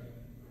sin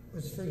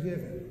was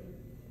forgiven.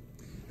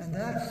 And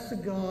that's the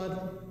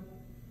God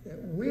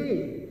that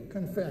we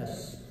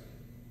confess,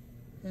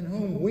 in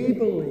whom we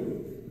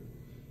believe,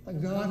 a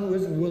God who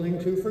is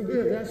willing to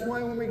forgive. That's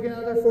why when we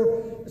gather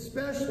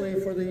especially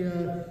for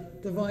the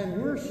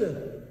divine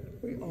worship,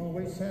 we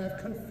always have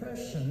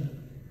confession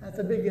at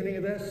the beginning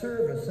of that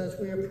service. As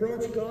we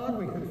approach God,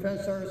 we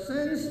confess our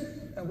sins,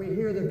 and we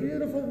hear the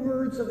beautiful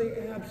words of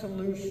the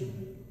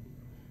absolution.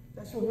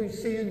 That's what we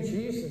see in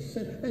Jesus.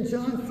 In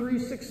John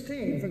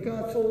 3:16, for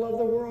God so loved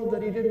the world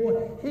that he did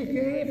what? He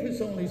gave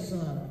his only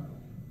Son,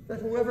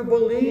 that whoever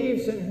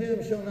believes in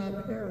him shall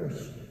not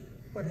perish,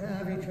 but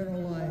have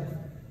eternal life.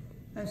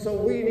 And so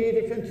we need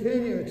to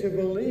continue to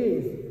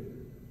believe,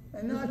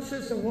 and not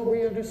just in what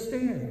we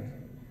understand.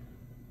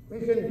 We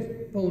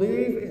can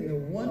believe in the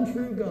one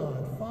true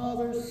God,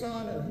 Father,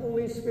 Son, and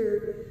Holy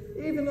Spirit,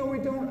 even though we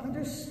don't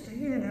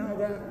understand how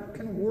that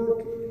can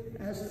work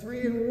as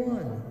three in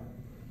one.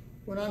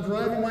 When I'm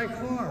driving my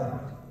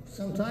car,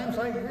 sometimes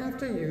I have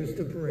to use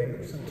the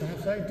brake,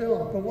 sometimes I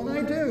don't. But when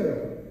I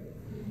do,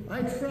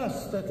 I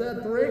trust that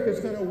that brake is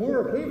going to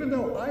work, even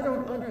though I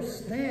don't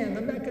understand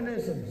the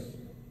mechanisms.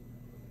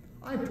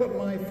 I put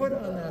my foot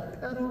on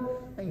that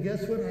pedal, and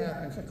guess what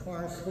happens? The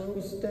car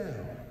slows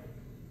down.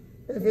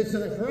 If it's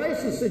in a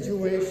crisis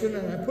situation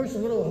and I push a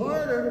little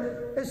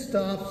harder, it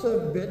stops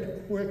a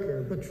bit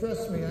quicker. But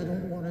trust me, I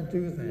don't want to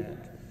do that.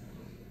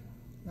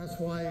 That's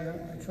why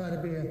I try to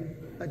be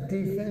a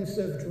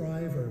defensive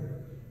driver,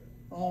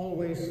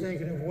 always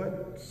thinking of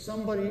what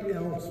somebody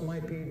else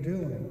might be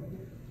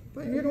doing.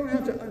 But you don't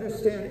have to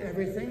understand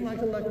everything, like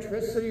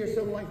electricity or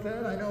something like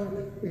that. I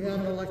know we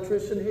have an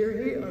electrician here.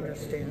 He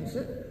understands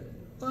it.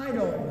 I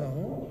don't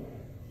know.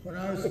 When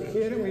I was a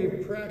kid and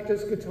we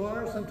practiced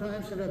guitar,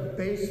 sometimes in a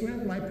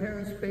basement, my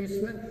parents'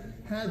 basement,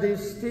 had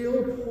these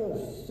steel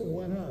posts that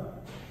went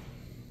up.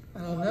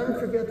 And I'll never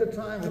forget the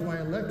time with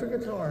my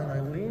electric guitar, and I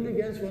leaned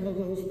against one of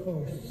those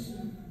posts.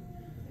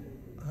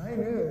 I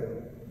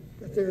knew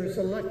that there was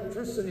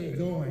electricity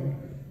going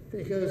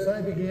because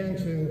I began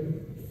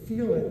to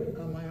feel it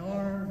on my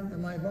arm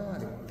and my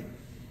body.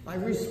 I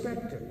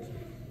respect it.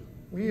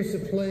 We used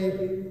to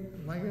play,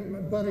 my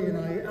buddy and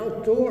I,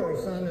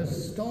 outdoors on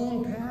this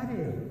stone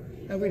patio.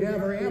 And we'd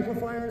have our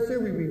amplifiers there.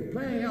 We'd be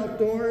playing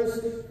outdoors,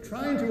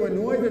 trying to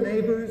annoy the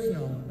neighbors.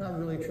 No, not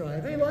really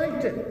trying. They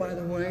liked it, by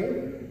the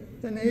way.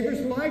 The neighbors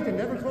liked it.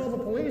 Never called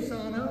the police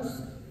on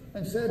us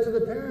and said to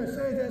the parents,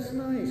 hey, that's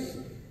nice.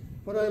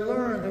 But I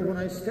learned that when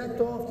I stepped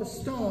off the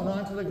stone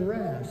onto the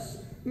grass,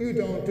 you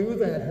don't do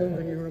that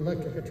holding your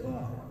electric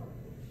guitar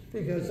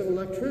because of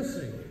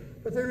electricity.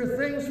 But there are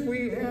things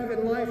we have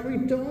in life we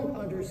don't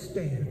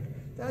understand.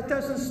 That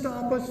doesn't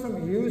stop us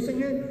from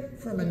using it,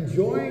 from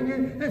enjoying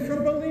it, and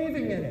from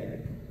believing in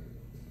it.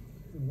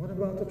 And what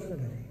about the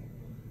Trinity?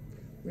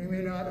 We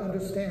may not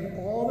understand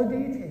all the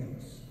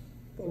details,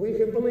 but we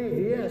can believe,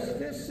 yes,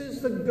 this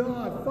is the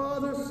God,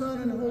 Father,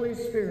 Son, and Holy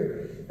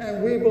Spirit.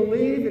 And we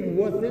believe in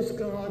what this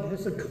God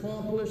has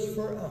accomplished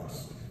for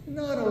us.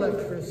 Not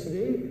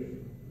electricity,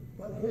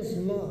 but his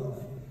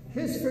love,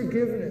 his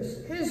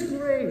forgiveness, his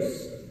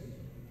grace,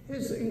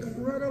 his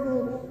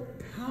incredible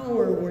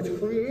power which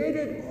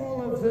created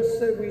all of this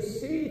that we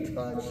see,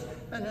 touch,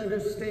 and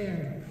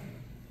understand.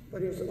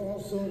 But he's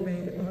also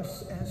made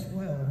us as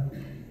well.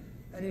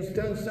 And he's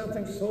done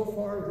something so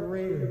far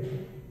greater.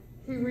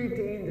 He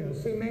redeemed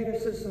us. He made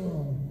us his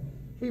own.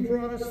 He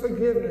brought us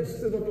forgiveness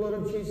through the blood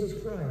of Jesus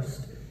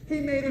Christ. He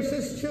made us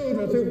his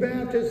children through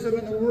baptism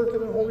and the work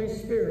of the Holy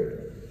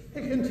Spirit.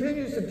 He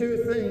continues to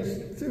do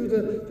things through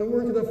the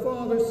work of the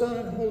Father, Son,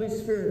 and Holy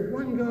Spirit.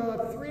 One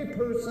God, three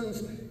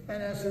persons,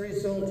 and as a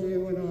result,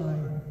 you and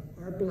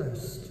I are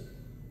blessed.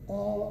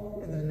 All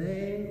in the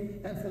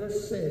name and for the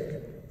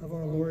sake of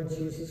our Lord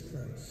Jesus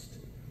Christ.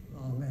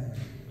 Amen.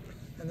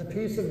 And the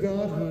peace of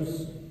God,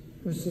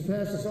 who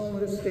surpasses all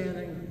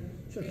understanding,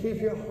 shall keep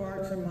your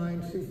hearts and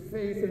minds through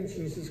faith in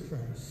Jesus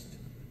Christ.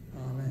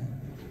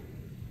 Amen.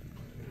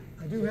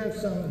 I do have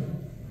some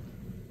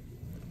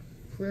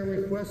prayer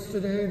requests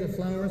today. The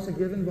flowers are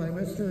given by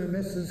Mr. and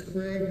Mrs.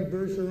 Craig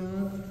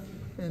Bergeron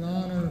in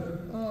honor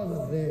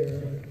of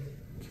their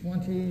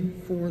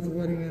 24th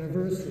wedding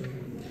anniversary.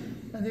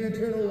 And the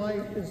eternal light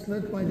is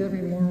lit by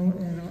Debbie Morrow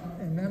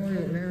in memory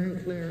of Mary,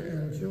 Claire,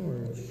 and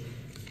George.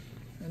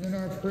 And in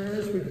our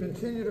prayers, we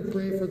continue to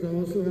pray for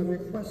those who have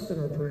requested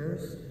our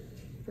prayers.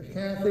 For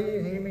Kathy,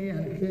 Amy,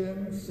 and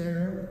Kim,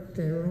 Sarah,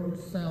 Daryl,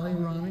 Sally,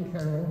 Ron, and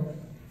Carol,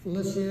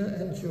 Felicia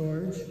and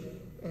George,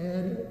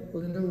 Ed,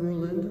 Linda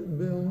Ruland,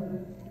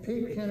 Bill,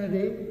 Pete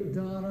Kennedy,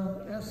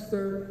 Donna,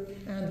 Esther,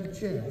 and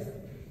Jeff.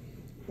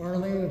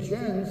 Arlene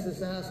Jens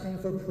is asking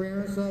for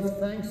prayers of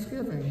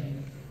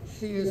thanksgiving.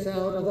 She is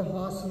out of the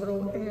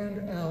hospital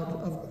and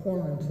out of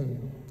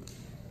quarantine.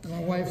 And my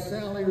wife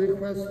Sally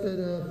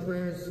requested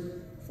prayers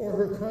for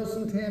her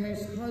cousin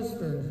Tammy's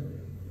husband,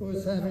 who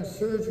is having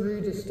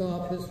surgery to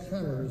stop his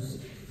tremors.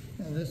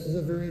 And this is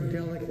a very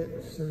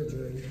delicate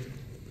surgery.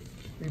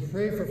 We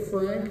pray for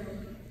Frank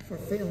for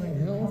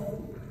failing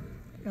health,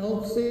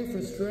 Elsie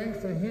for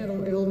strength to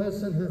handle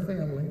illness in her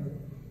family,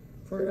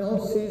 for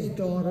Elsie's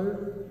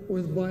daughter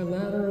with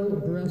bilateral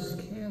breast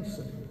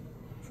cancer,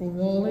 for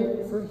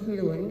Wally for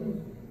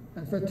healing,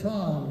 and for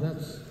Tom,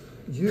 that's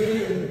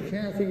Judy and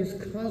Kathy's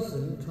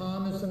cousin.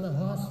 Tom is in the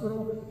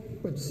hospital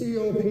with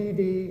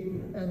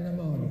COPD and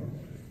pneumonia.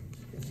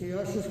 If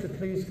the ushers could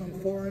please come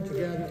forward to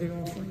gather the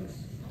offerings.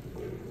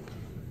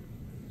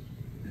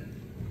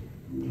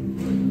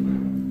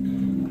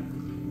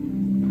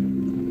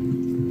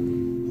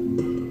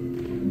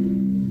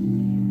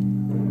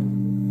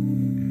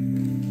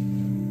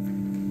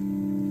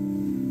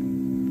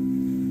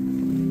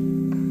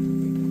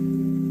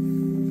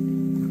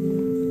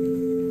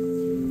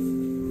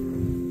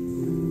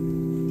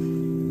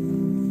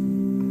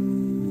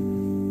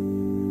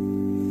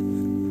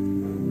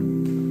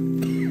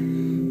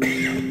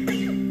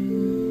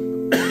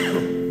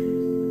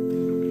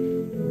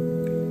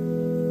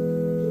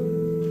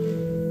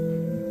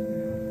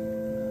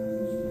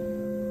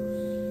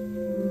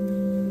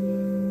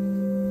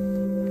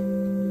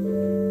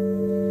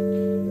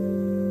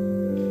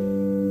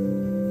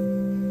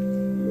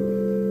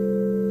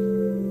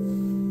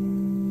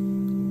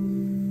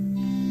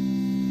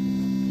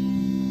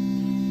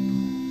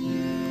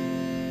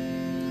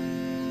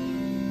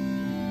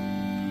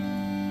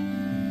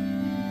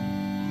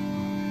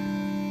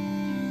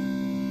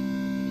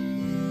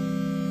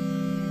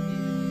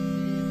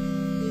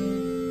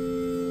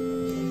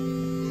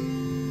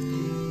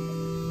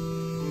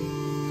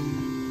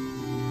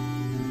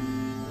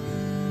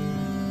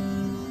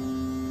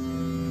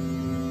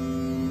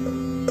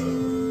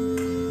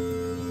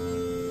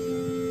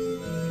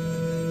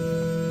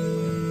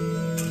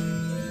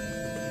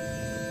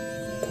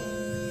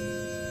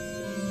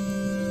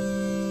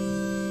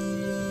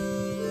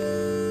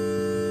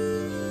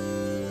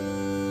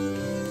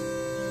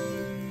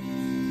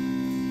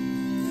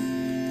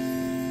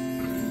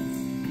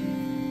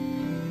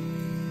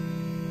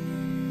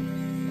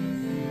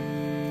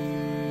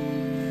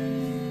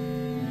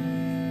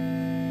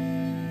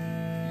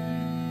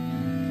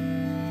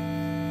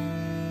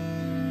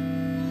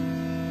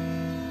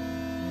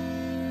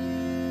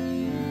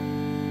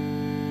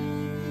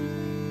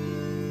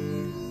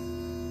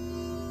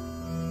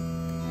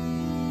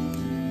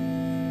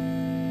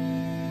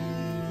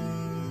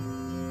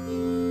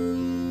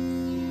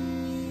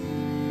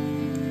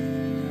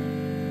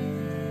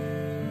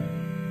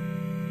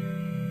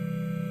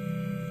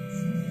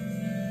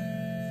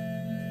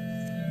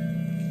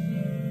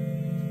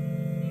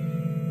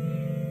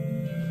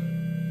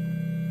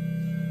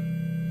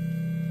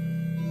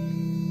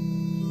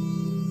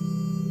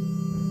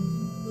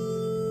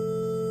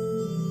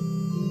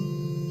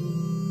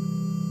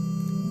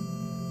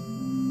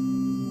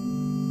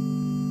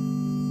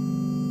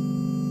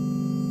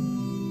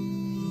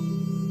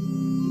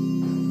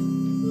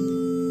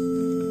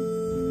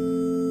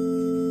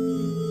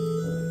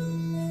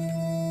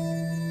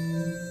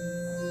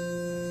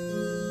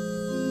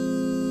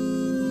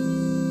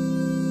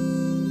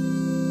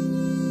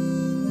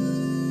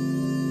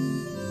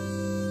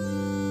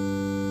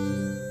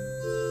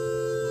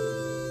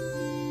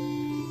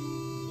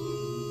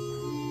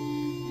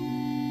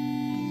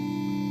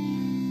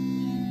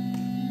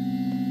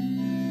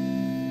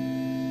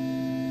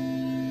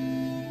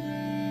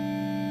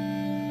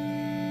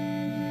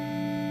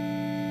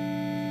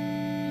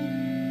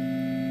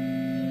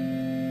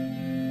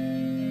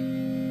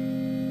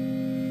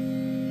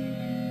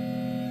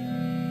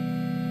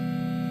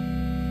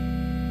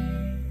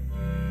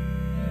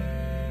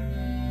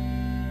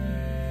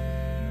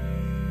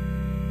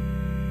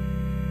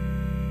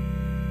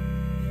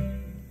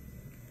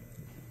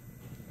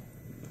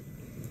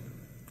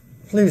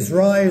 Please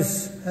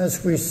rise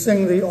as we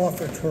sing the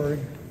offertory.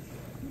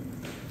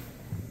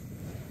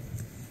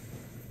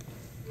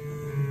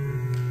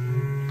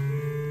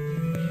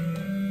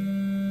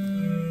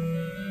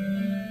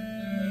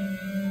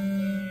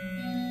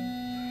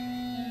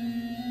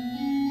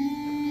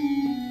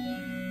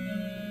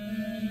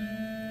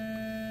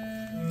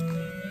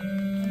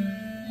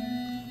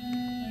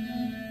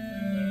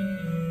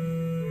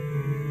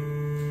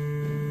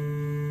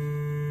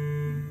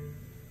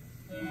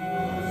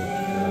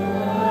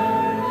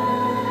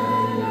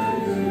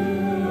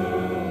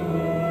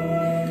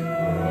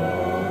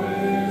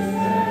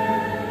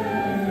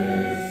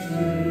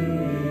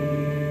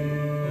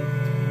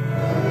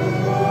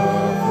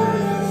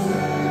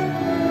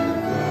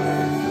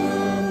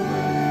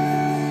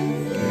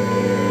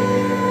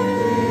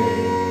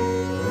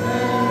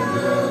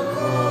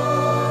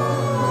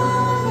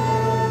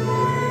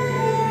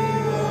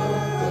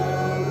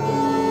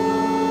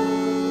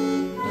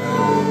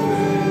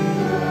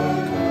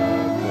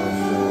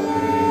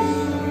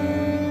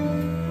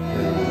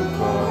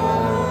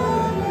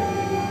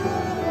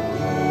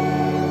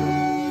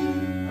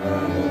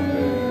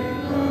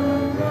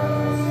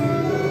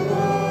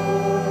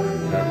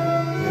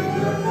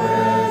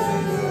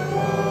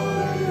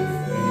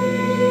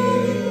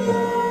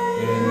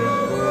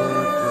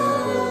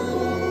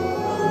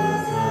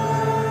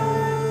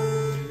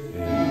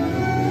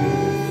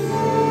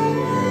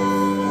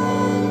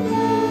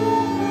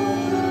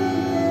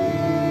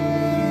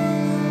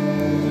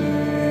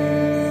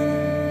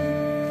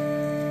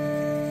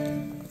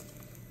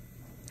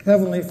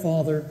 Heavenly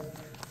Father,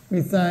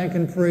 we thank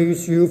and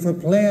praise you for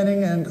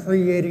planning and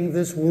creating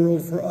this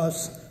world for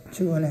us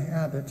to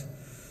inhabit.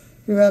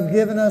 You have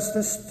given us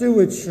the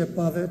stewardship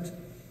of it.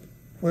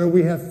 Where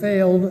we have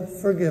failed,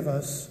 forgive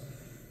us.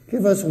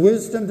 Give us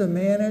wisdom to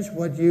manage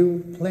what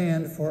you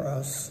planned for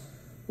us.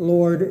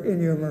 Lord,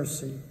 in your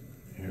mercy.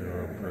 Hear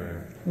our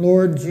prayer.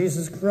 Lord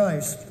Jesus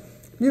Christ,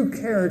 you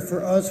cared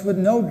for us with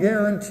no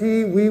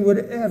guarantee we would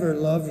ever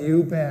love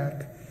you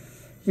back.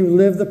 You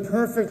lived the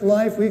perfect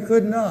life we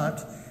could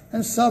not,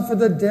 and suffered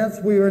the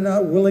death we are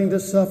not willing to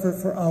suffer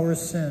for our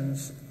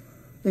sins.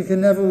 We can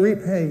never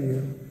repay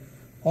you.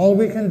 All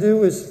we can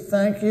do is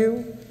thank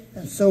you,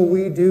 and so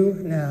we do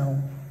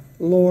now.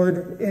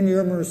 Lord, in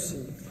your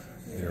mercy.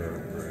 Hear our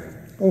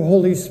prayer. O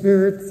Holy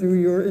Spirit, through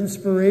your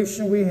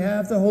inspiration we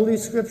have the Holy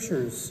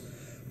Scriptures,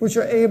 which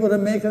are able to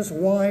make us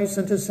wise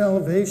unto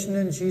salvation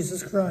in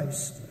Jesus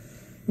Christ.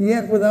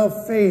 Yet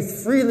without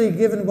faith freely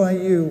given by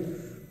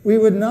you, we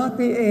would not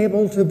be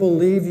able to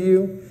believe.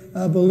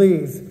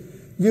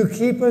 You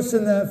keep us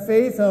in that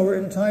faith our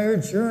entire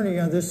journey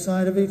on this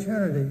side of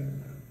eternity.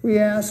 We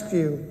ask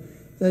you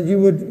that you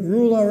would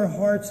rule our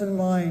hearts and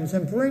minds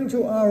and bring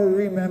to our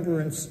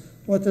remembrance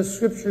what the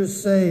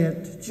Scriptures say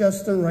at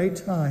just the right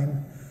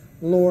time.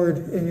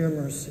 Lord, in your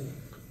mercy.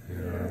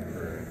 Hear our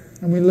prayer.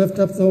 And we lift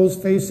up those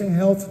facing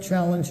health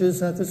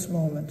challenges at this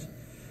moment.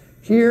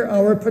 Hear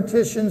our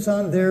petitions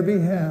on their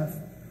behalf.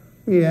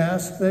 We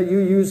ask that you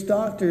use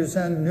doctors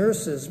and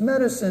nurses,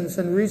 medicines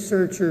and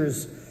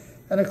researchers,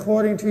 and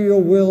according to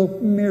your will,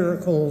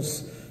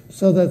 miracles,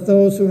 so that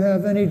those who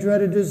have any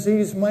dreaded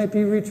disease might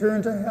be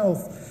returned to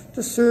health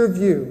to serve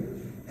you.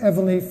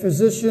 Heavenly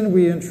Physician,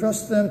 we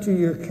entrust them to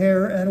your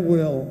care and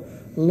will.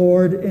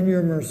 Lord, in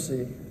your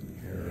mercy.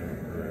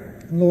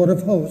 Lord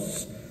of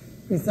hosts,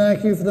 we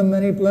thank you for the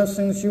many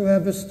blessings you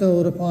have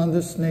bestowed upon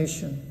this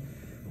nation.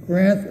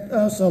 Grant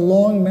us a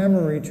long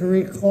memory to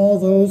recall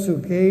those who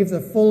gave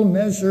the full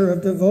measure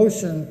of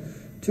devotion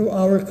to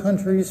our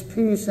country's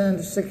peace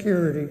and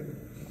security.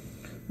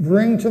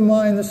 Bring to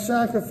mind the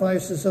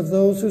sacrifices of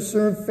those who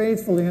served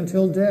faithfully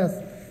until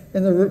death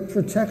in the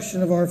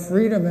protection of our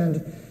freedom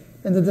and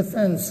in the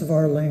defense of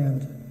our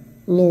land.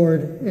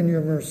 Lord, in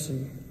your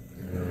mercy.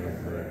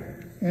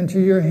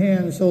 Into your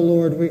hands, O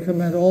Lord, we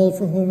commend all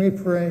for whom we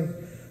pray,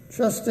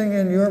 trusting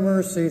in your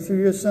mercy through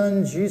your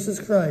Son,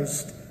 Jesus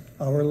Christ,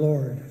 our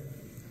Lord.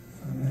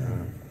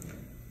 Amen.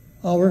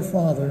 Our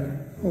Father,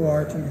 who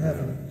art in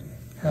heaven,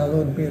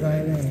 hallowed be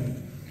thy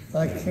name.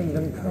 Thy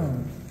kingdom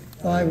come,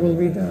 thy will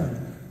be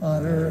done,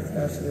 on earth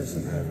as it is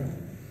in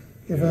heaven.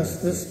 Give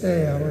us this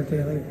day our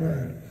daily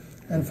bread,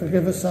 and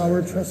forgive us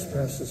our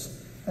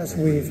trespasses, as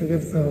we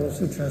forgive those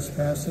who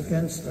trespass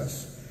against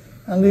us.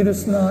 And lead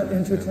us not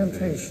into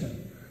temptation,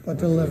 but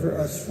deliver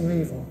us from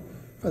evil.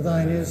 For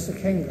thine is the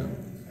kingdom,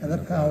 and the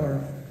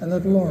power, and the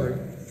glory,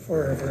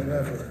 forever and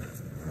ever.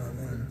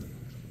 Amen.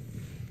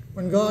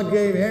 When God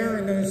gave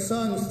Aaron and his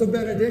sons the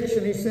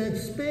benediction, he said,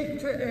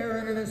 "Speak to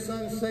Aaron and his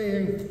sons,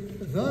 saying,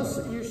 Thus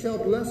you shall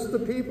bless the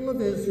people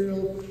of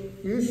Israel.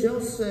 You shall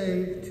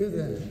say to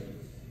them,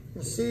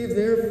 Receive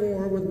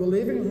therefore with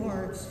believing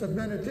hearts the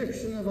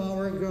benediction of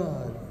our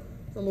God.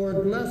 The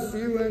Lord bless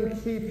you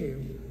and keep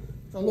you.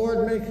 The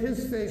Lord make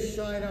his face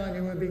shine on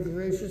you and be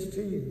gracious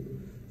to you.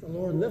 The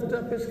Lord lift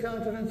up his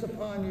countenance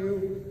upon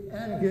you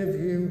and give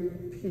you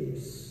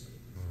peace."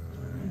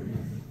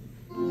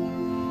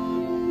 Amen.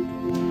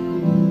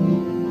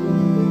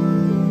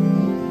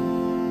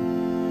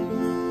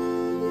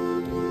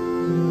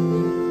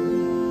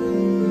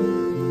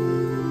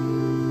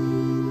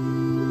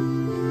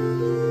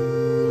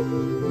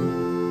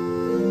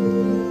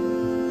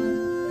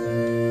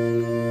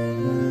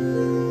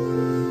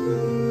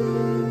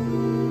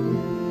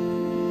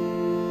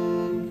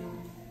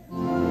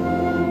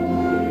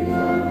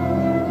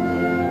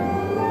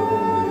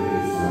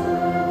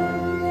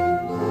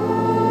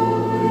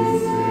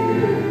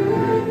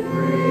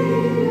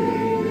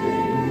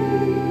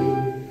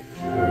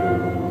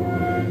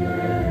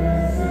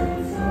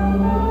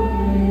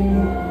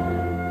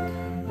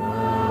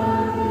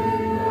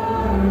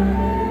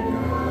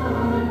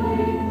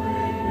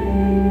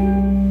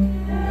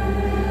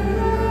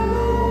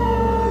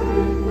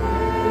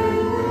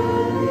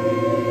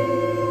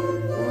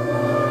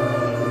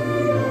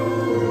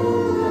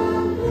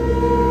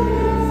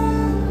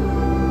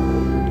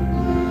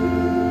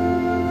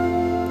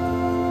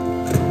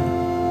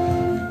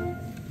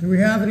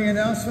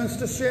 announcements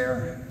to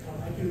share?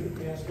 I do,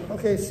 Pastor.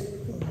 Okay.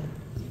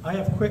 I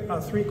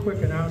have three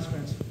quick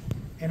announcements.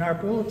 In our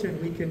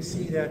bulletin, we can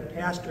see that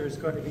Pastor is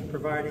going to be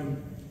providing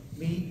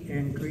meet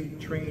and greet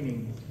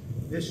training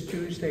this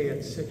Tuesday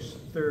at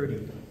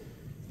 6:30.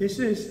 This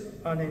is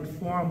an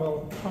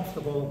informal,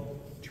 comfortable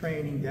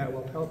training that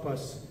will help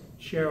us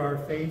share our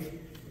faith.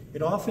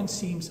 It often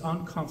seems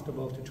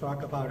uncomfortable to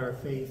talk about our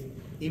faith,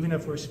 even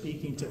if we're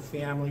speaking to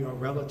family or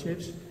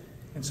relatives.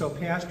 And so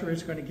Pastor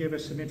is going to give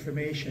us some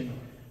information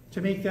to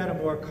make that a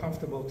more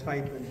comfortable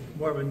type and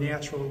more of a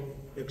natural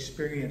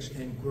experience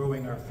in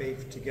growing our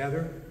faith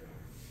together.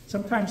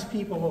 Sometimes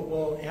people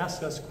will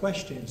ask us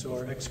questions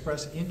or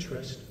express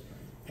interest,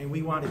 and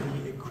we want to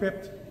be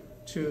equipped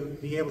to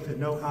be able to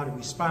know how to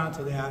respond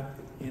to that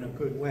in a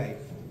good way.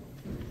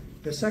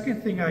 The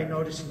second thing I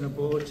noticed in the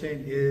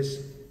bulletin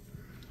is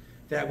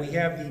that we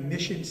have the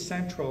Mission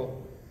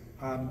Central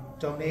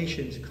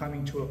donations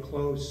coming to a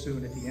close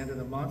soon at the end of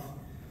the month.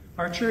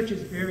 Our church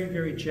is very,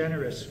 very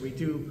generous. We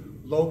do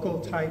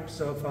local types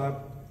of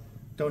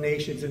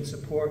donations and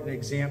support. An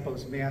example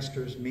is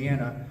Master's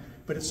Manna.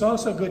 But it's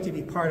also good to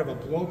be part of a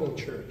global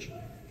church.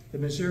 The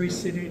Missouri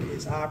Synod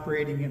is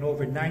operating in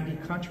over 90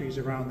 countries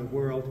around the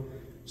world.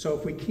 So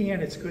if we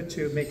can, it's good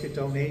to make a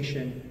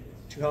donation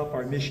to help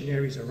our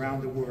missionaries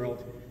around the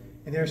world.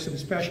 And there are some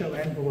special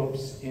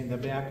envelopes in the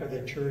back of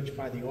the church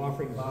by the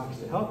offering box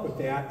to help with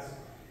that.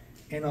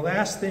 And the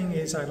last thing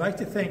is I'd like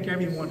to thank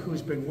everyone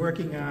who's been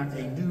working on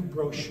a new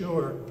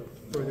brochure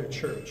for the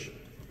church.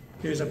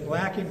 There's a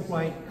black and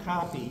white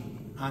copy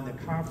on the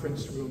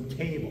conference room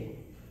table.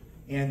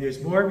 And there's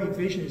more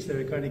revisions that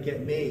are going to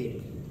get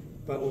made,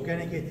 but we're going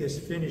to get this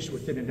finished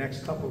within the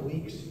next couple of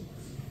weeks.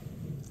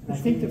 And I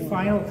think the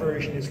final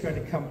version is going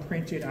to come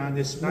printed on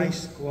this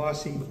nice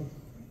glossy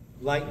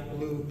light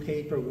blue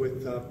paper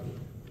with a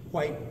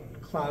white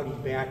cloudy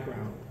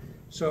background.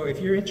 So if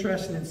you're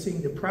interested in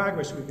seeing the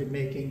progress we've been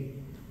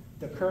making,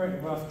 the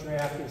current rough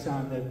draft is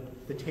on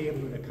the table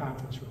in the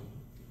conference room.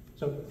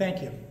 So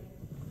thank you.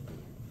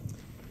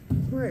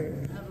 Great.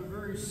 Have a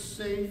very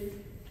safe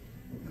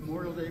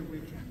Memorial Day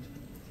weekend.